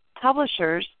 3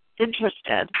 publishers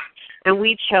interested, and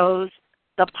we chose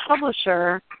the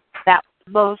publisher that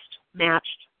most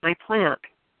matched my plan.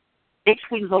 Makes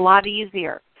things a lot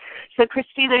easier. So,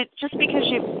 Christina, just because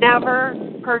you've never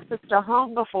purchased a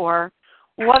home before,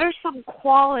 what are some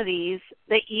qualities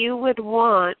that you would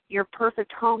want your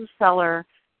perfect home seller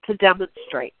to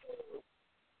demonstrate?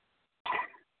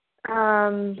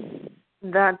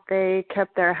 That they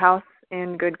kept their house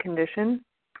in good condition.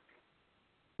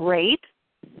 Great.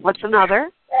 What's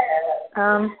another?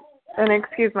 And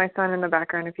excuse my son in the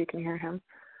background if you can hear him.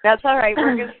 That's all right.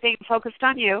 We're going to stay focused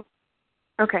on you.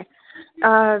 Okay.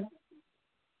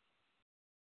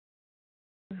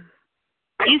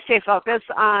 You stay focused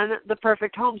on the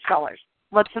perfect home sellers.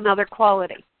 What's another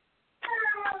quality?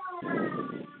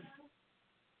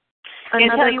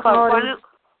 Another quality.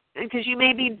 Because you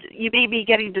may be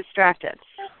getting distracted.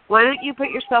 Why don't you put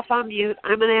yourself on mute?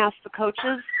 I'm going to ask the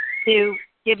coaches to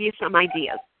give you some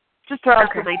ideas. Just throw out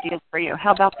some ideas for you.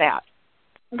 How about that?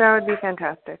 That would be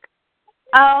fantastic.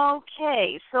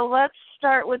 Okay, so let's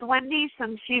start with Wendy,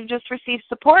 since you've just received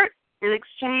support in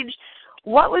exchange.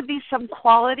 What would be some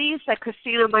qualities that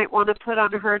Christina might want to put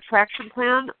on her attraction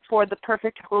plan for the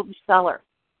perfect home seller?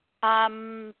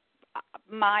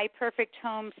 My perfect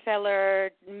home seller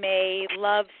may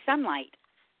love sunlight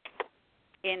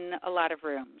in a lot of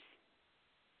rooms.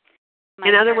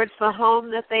 In other words, the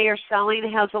home that they are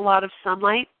selling has a lot of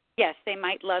sunlight? Yes, they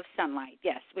might love sunlight,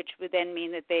 yes, which would then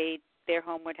mean that their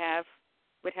home would have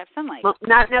sunlight. Well,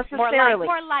 not necessarily.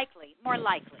 More likely.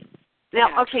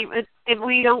 Now, okay, if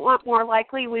we don't want more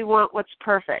likely, we want what's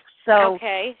perfect. So,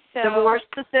 the more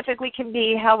specific we can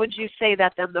be, how would you say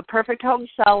that then? The perfect home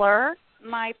seller.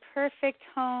 My perfect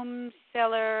home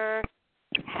seller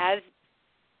has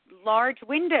large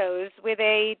windows with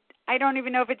I don't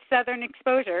even know if it's southern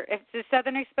exposure. If it's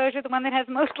southern exposure, the one that has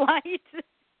most light.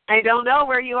 I don't know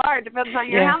where you are. It depends on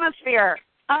your hemisphere.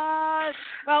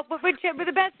 Well, with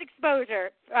the best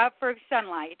exposure for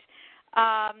sunlight.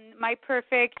 My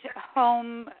perfect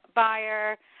home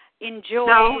buyer enjoys...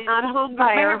 No, not a home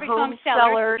buyer. Home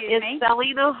seller is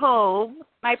selling a home.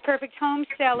 My perfect home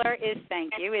seller is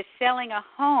selling a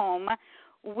home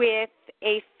with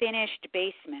a finished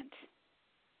basement.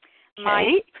 Okay.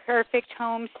 My perfect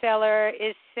home seller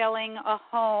is selling a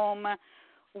home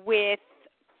with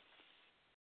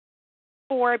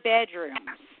 4 bedrooms.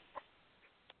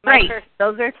 Great.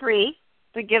 Those are 3.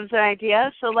 That gives an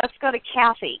idea. So let's go to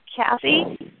Kathy.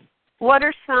 Kathy, what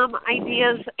are some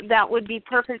ideas that would be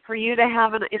perfect for you to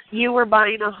have? If you were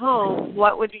buying a home,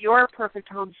 what would your perfect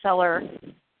home seller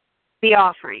be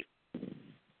offering?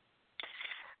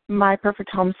 My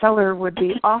perfect home seller would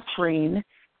be offering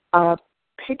a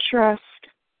picturesque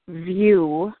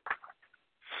view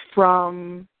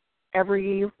from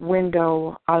every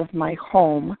window of my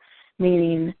home,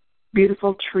 meaning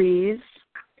beautiful trees,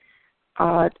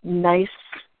 nice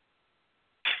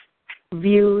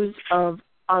views of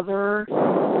other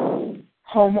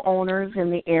homeowners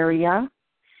in the area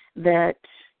that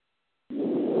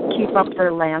keep up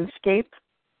their landscape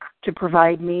to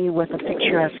provide me with a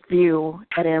picturesque view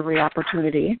at every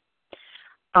opportunity.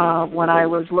 When I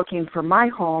was looking for my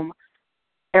home,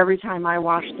 every time I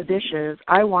washed the dishes,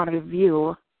 I wanted a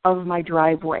view of my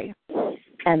driveway,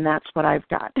 and that's what I've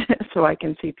got, so I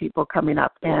can see people coming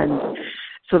up, and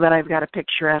so that I've got a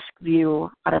picturesque view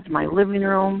out of my living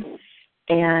room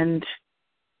and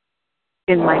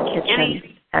in my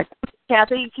kitchen.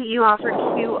 Kathy, can you offer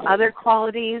 2 other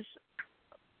qualities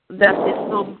that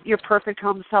your perfect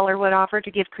home seller would offer to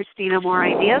give Christina more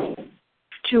ideas?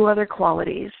 2 other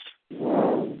qualities.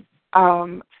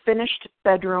 Finished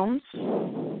bedrooms,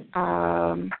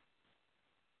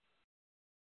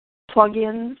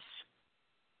 plug-ins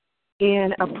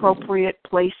in appropriate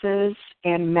places,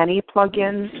 and many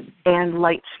plug-ins and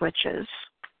light switches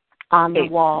on the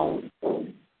wall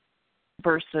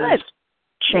versus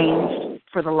chains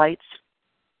for the lights.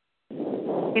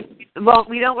 Well,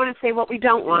 we don't want to say what we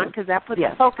don't want because that puts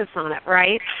a focus on it,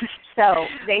 right? So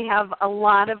they have a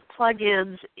lot of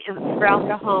plug-ins throughout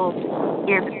the home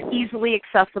in easily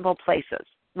accessible places.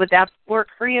 Would that work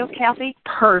for you, Kathy?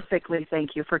 Perfectly.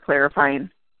 Thank you for clarifying.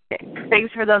 Okay.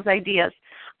 Thanks for those ideas.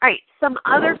 All right, some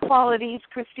other qualities,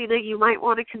 Christina, you might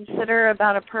want to consider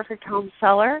about a perfect home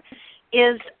seller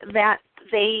is that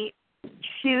they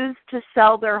choose to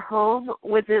sell their home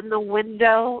within the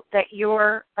window that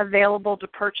you're available to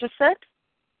purchase it,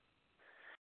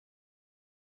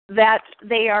 that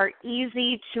they are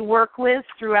easy to work with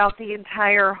throughout the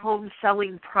entire home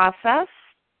selling process,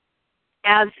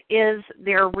 as is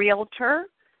their realtor,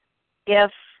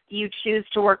 if you choose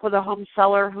to work with a home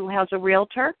seller who has a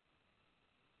realtor.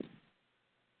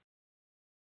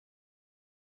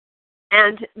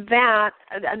 And that,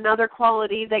 another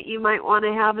quality that you might want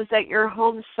to have is that your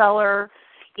home seller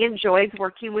enjoys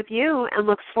working with you and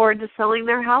looks forward to selling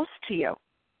their house to you.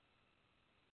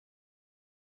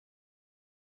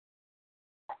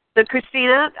 So,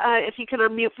 Christina, if you can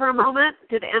unmute for a moment,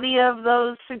 did any of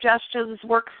those suggestions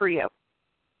work for you?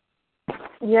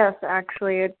 Yes,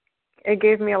 actually, it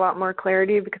gave me a lot more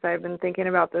clarity because I've been thinking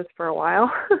about this for a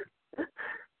while.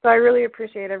 So I really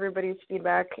appreciate everybody's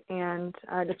feedback, and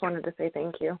I just wanted to say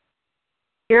thank you.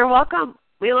 You're welcome.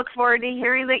 We look forward to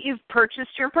hearing that you've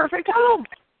purchased your perfect home.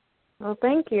 Well,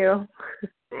 thank you.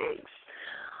 Thanks.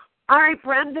 All right,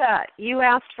 Brenda, you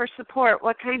asked for support.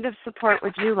 What kind of support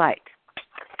would you like?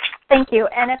 Thank you.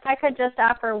 And if I could just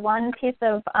offer one piece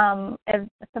of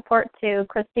support to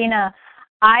Christina,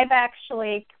 I've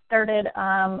actually started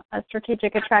a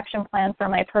strategic attraction plan for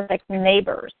my perfect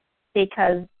neighbors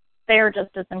because they're just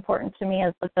as important to me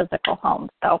as the physical home.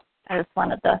 So I just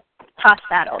wanted to toss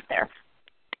that out there.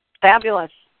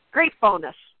 Fabulous. Great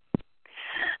bonus.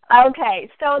 Okay,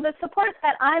 so the support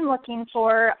that I'm looking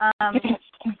for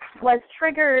was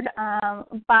triggered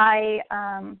by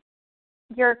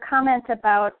your comment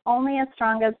about only as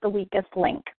strong as the weakest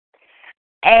link.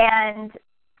 And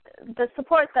the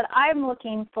support that I'm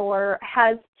looking for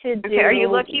has to do. Okay, are you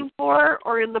looking for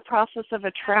or in the process of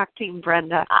attracting,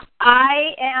 Brenda?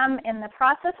 I am in the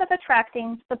process of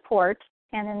attracting support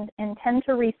and intend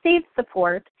to receive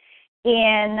support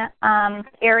in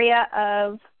area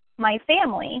of my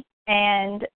family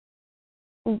and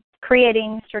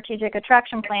creating strategic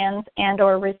attraction plans and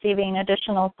or receiving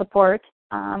additional support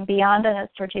beyond a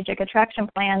strategic attraction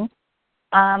plan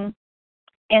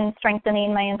in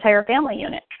strengthening my entire family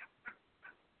unit.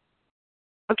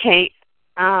 Okay,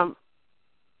 so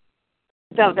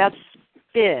that's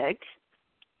big,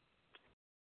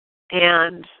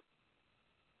 and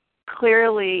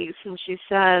clearly, since you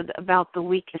said about the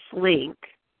weakest link,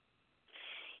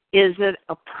 is it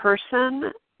a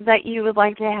person that you would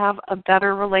like to have a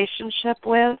better relationship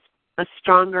with, a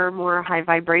stronger, more high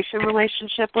vibration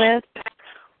relationship with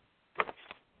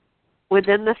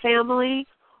within the family?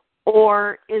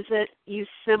 Or is it you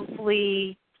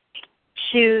simply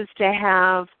choose to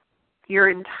have your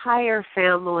entire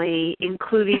family,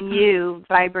 including you,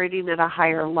 vibrating at a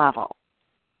higher level?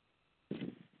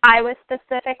 I was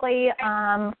specifically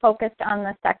focused on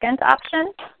the second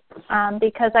option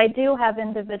because I do have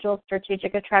individual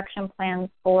strategic attraction plans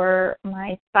for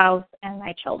my spouse and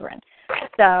my children.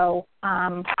 So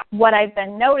what I've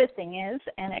been noticing is,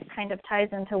 and it kind of ties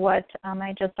into what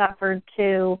I just offered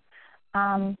to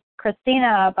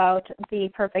Christina about the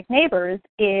perfect neighbors,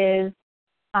 is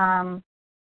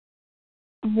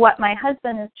what my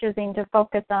husband is choosing to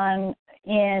focus on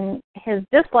in his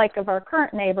dislike of our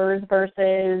current neighbors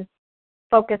versus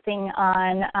focusing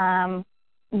on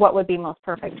what would be most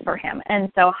perfect for him.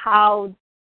 And so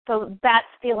that's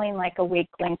feeling like a weak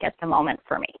link at the moment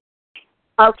for me.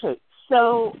 Okay,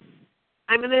 so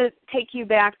I'm going to take you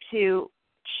back to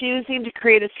choosing to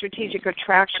create a strategic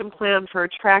attraction plan for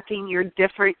attracting your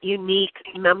different unique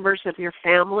members of your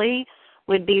family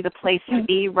would be the place to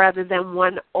be, rather than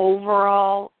one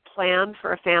overall plan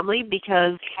for a family,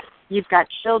 because you've got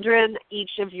children.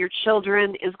 Each of your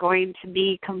children is going to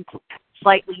be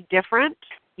slightly different,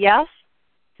 yes?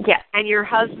 Yes. And your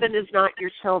husband is not your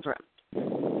children.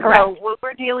 Correct. So when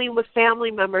we're dealing with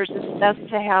family members, it's best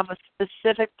to have a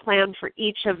specific plan for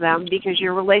each of them, because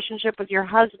your relationship with your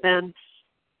husband,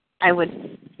 I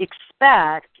would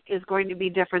expect, is going to be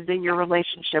different than your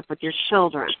relationship with your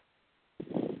children.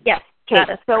 Yes.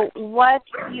 Okay, so what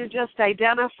you just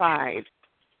identified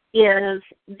is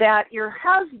that your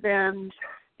husband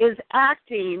is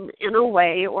acting in a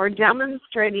way or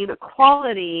demonstrating a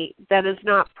quality that is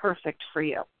not perfect for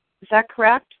you. Is that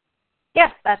correct?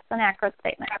 Yes, that's an accurate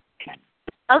statement.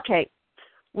 Okay.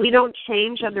 We don't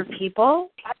change other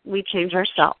people. We change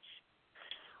ourselves.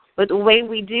 But the way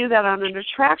we do that on an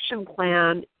attraction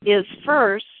plan is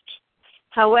first,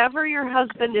 however your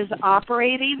husband is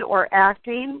operating or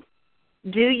acting,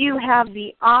 do you have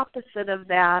the opposite of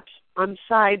that on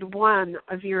side one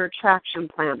of your attraction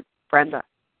plan, Brenda?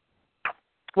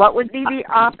 What would be the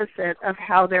opposite of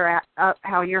how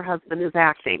your husband is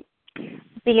acting?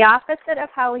 The opposite of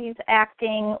how he's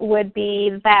acting would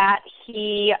be that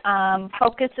he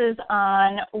focuses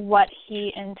on what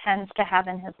he intends to have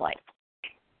in his life.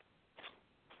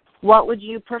 What would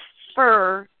you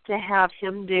prefer to have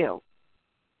him do?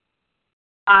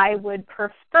 I would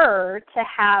prefer to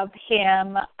have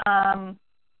him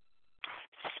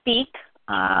speak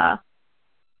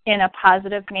in a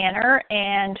positive manner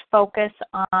and focus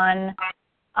on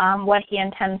what he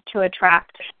intends to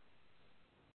attract.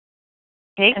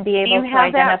 Okay. And be able to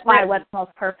identify what's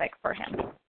most perfect for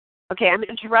him. Okay, I'm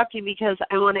interrupting because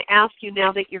I want to ask you,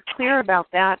 now that you're clear about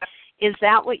that, is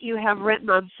that what you have written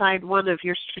on side one of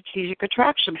your strategic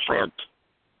attraction plan?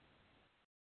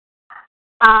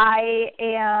 I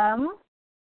am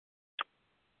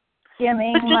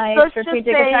skimming my strategic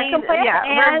attraction plan.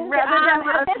 Yeah, and rather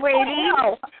than us waiting,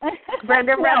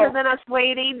 Brenda, rather than us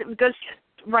waiting, just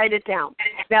write it down.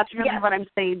 That's really what I'm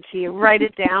saying to you. Write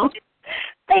it down.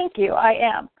 Thank you, I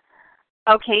am.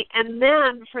 Okay, and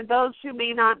then for those who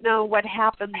may not know what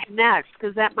happens next,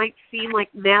 because that might seem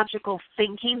like magical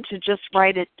thinking to just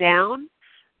write it down,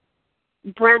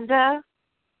 Brenda,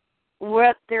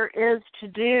 what there is to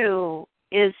do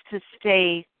is to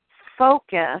stay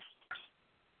focused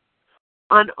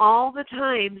on all the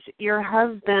times your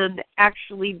husband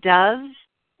actually does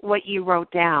what you wrote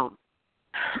down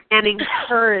and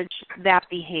encourage that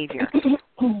behavior.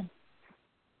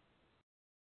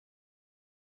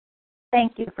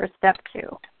 Thank you for step 2.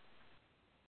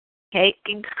 Okay,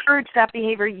 encourage that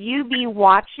behavior. You be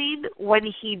watching when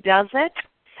he does it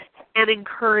and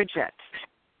encourage it,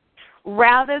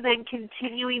 rather than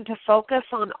continuing to focus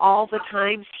on all the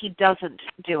times he doesn't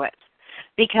do it.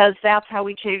 because that's how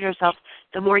we change ourselves.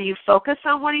 The more you focus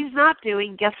on what he's not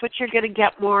doing, guess what you're going to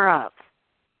get more of?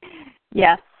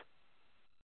 Yes.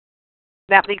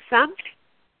 That makes sense?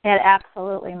 It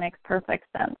absolutely makes perfect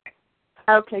sense.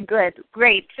 Okay, good.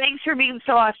 Great. Thanks for being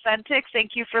so authentic.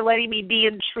 Thank you for letting me be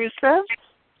intrusive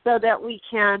so that we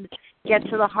can get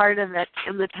to the heart of it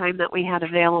in the time that we had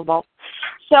available.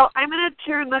 So I'm going to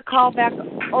turn the call back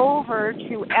over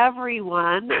to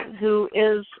everyone who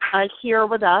is here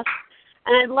with us.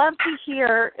 And I'd love to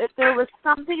hear if there was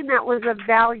something that was of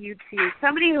value to you,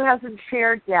 somebody who hasn't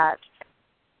shared yet.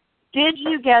 Did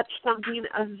you get something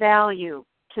of value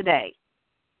today?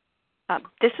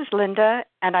 This is Linda,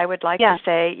 and I would like to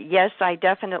say, yes, I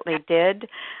definitely did.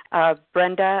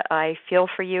 Brenda, I feel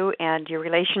for you and your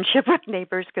relationship with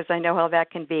neighbors because I know how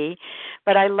that can be.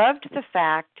 But I loved the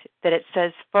fact that it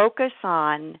says focus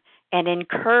on and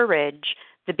encourage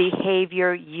the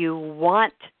behavior you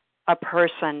want a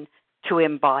person to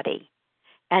embody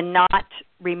and not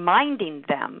reminding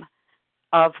them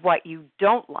of what you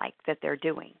don't like that they're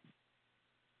doing.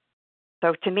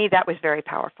 So to me, that was very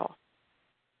powerful.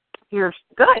 You're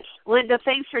good. Linda,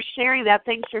 thanks for sharing that.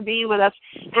 Thanks for being with us.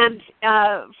 And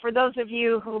for those of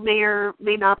you who may or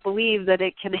may not believe that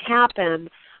it can happen,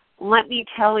 let me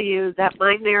tell you that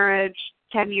my marriage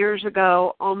 10 years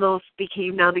ago almost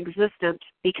became non-existent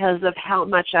because of how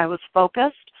much I was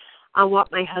focused on what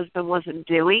my husband wasn't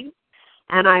doing.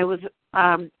 And I was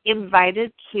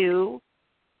invited to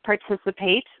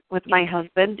participate with my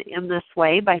husband in this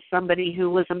way by somebody who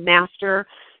was a master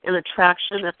in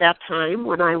attraction at that time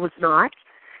when I was not.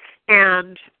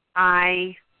 And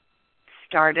I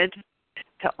started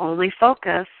to only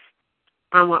focus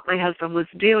on what my husband was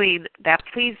doing that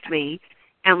pleased me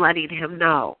and letting him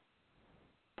know.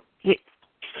 It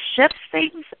shifts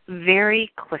things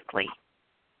very quickly.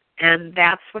 And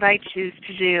that's what I choose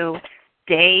to do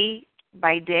day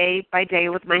by day by day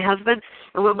with my husband.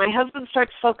 And when my husband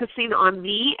starts focusing on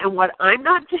me and what I'm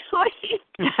not doing,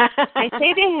 I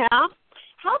say to him,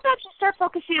 how about you start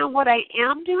focusing on what I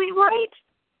am doing right?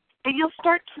 And you'll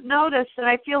start to notice that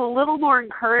I feel a little more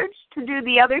encouraged to do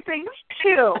the other things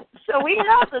too. So we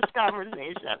have this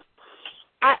conversation.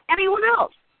 Anyone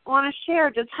else want to share?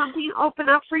 Did something open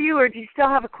up for you, or do you still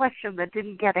have a question that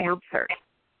didn't get answered?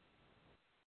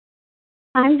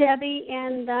 I'm Debbie,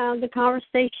 and the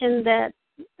conversation that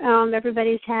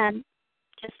everybody's had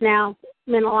just now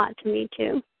meant a lot to me,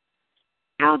 too.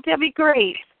 Oh, Debbie,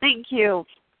 great. Thank you.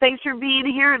 Thanks for being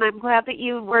here, and I'm glad that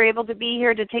you were able to be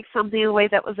here to take something away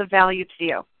that was of value to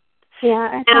you.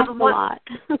 Yeah, it helps a lot.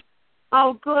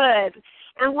 Oh, good.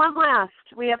 And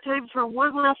we have time for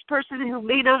one last person who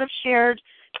may not have shared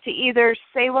to either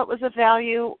say what was of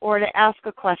value or to ask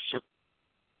a question.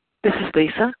 This is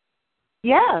Lisa.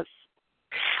 Yes.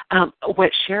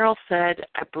 What Cheryl said,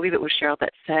 I believe it was Cheryl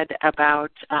that said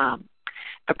about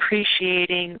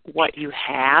appreciating what you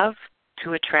have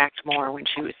to attract more when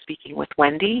she was speaking with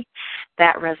Wendy,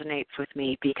 that resonates with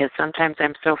me because sometimes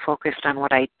I'm so focused on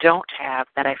what I don't have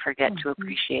that I forget to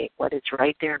appreciate what is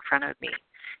right there in front of me.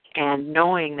 And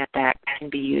knowing that that can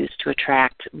be used to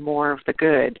attract more of the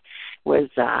good was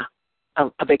a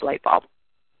big light bulb.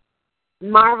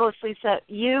 Marvelous, Lisa.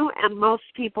 You and most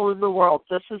people in the world,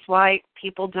 this is why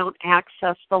people don't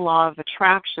access the law of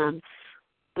attraction,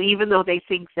 even though they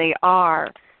think they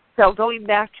are. So going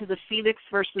back to the Phoenix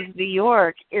versus New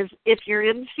York is if you're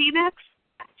in Phoenix,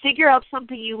 figure out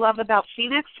something you love about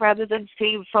Phoenix rather than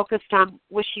staying focused on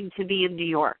wishing to be in New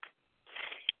York.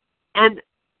 And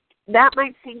that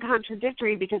might seem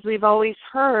contradictory because we've always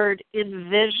heard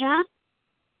envision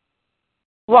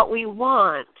what we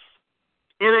want.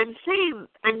 And I'm saying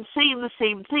the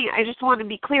same thing. I just want to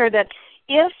be clear that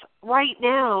if right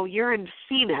now you're in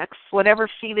Phoenix, whatever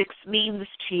Phoenix means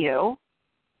to you,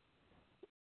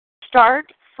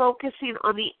 start focusing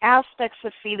on the aspects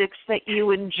of Phoenix that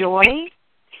you enjoy,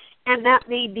 and that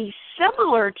may be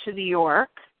similar to New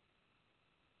York,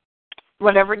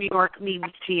 whatever New York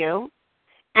means to you,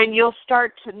 and you'll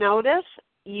start to notice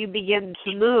you begin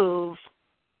to move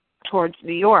towards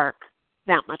New York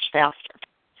that much faster.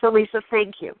 So, Lisa,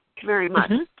 thank you very much.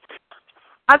 Mm-hmm.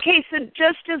 Okay, so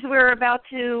just as we're about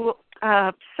to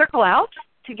circle out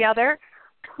together,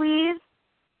 please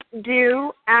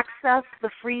do access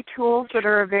the free tools that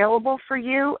are available for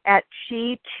you at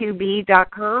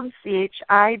chi2b.com,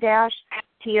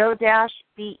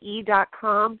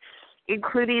 chi-to-be.com,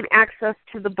 including access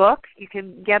to the book. You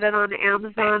can get it on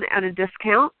Amazon at a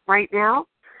discount right now.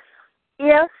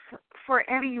 If for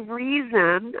any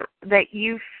reason that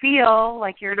you feel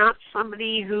like you're not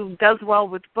somebody who does well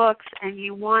with books and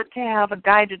you want to have a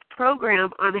guided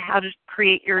program on how to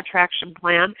create your attraction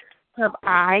plan, have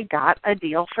I got a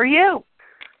deal for you.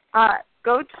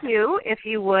 Go to, if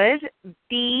you would,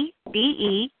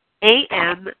 BEAN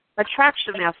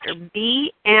Attraction Master,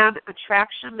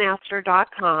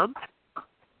 BEANattractionmaster.com.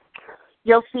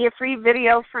 You'll see a free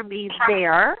video from me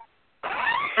there.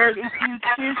 And if you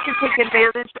choose to take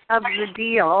advantage of the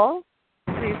deal,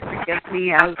 please forgive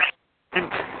me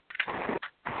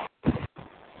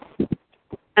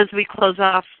as we close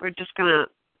off, we're just going to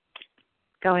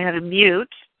go ahead and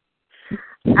mute.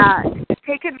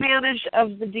 Take advantage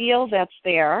of the deal that's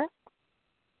there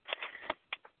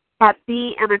at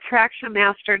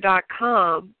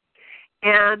BEANattractionmaster.com,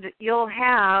 and you'll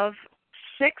have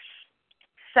 6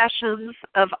 sessions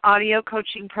of audio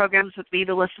coaching programs with me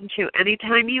to listen to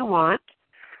anytime you want,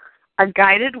 a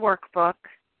guided workbook,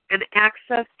 and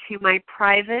access to my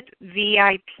private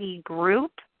VIP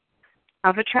group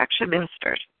of attraction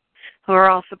masters who are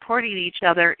all supporting each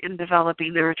other in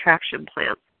developing their attraction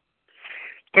plans.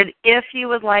 And if you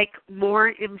would like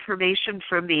more information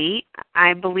from me,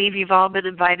 I believe you've all been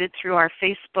invited through our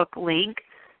Facebook link.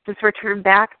 Just return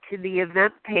back to the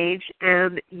event page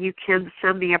and you can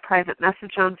send me a private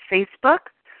message on Facebook,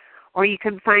 or you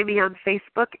can find me on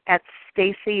Facebook at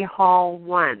Stacey Hall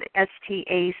 1,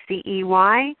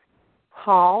 STACEY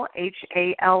Hall,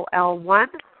 HALL1,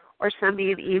 or send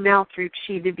me an email through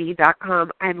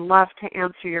chi2b.com. I'd love to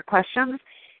answer your questions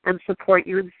and support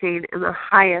you in staying in the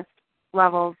highest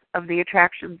levels of the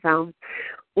attraction zone.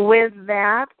 With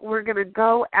that, we're going to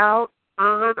go out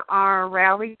on our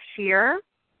rally cheer,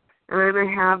 and I'm going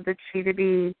to have the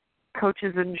Chi2B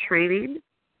coaches in training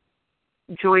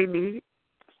join me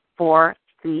for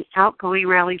the outgoing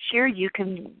rally cheer. You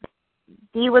can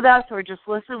be with us or just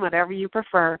listen, whatever you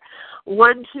prefer.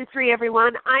 1, 2, 3,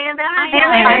 everyone. I am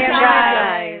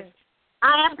energized.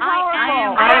 I am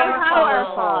powerful. I am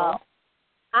powerful.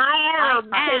 I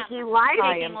am taking life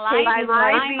by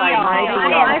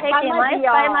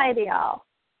my deal.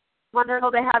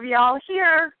 Wonderful to have you all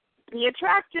here. Be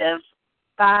attractive.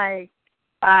 Bye.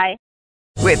 Bye.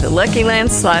 With the Lucky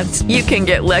Land Slots, you can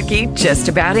get lucky just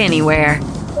about anywhere.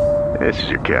 This is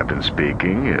your captain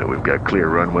speaking. We've got clear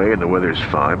runway and the weather's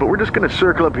fine, but we're just going to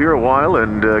circle up here a while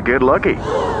and get lucky.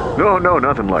 No,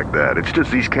 nothing like that. It's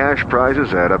just these cash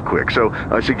prizes add up quick. So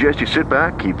I suggest you sit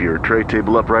back, keep your tray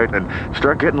table upright, and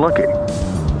start getting lucky.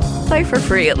 Play for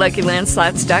free at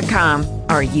LuckyLandSlots.com.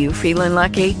 Are you feeling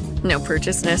lucky? No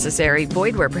purchase necessary.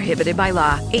 Void where prohibited by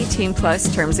law.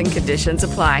 18+ terms and conditions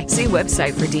apply. See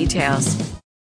website for details.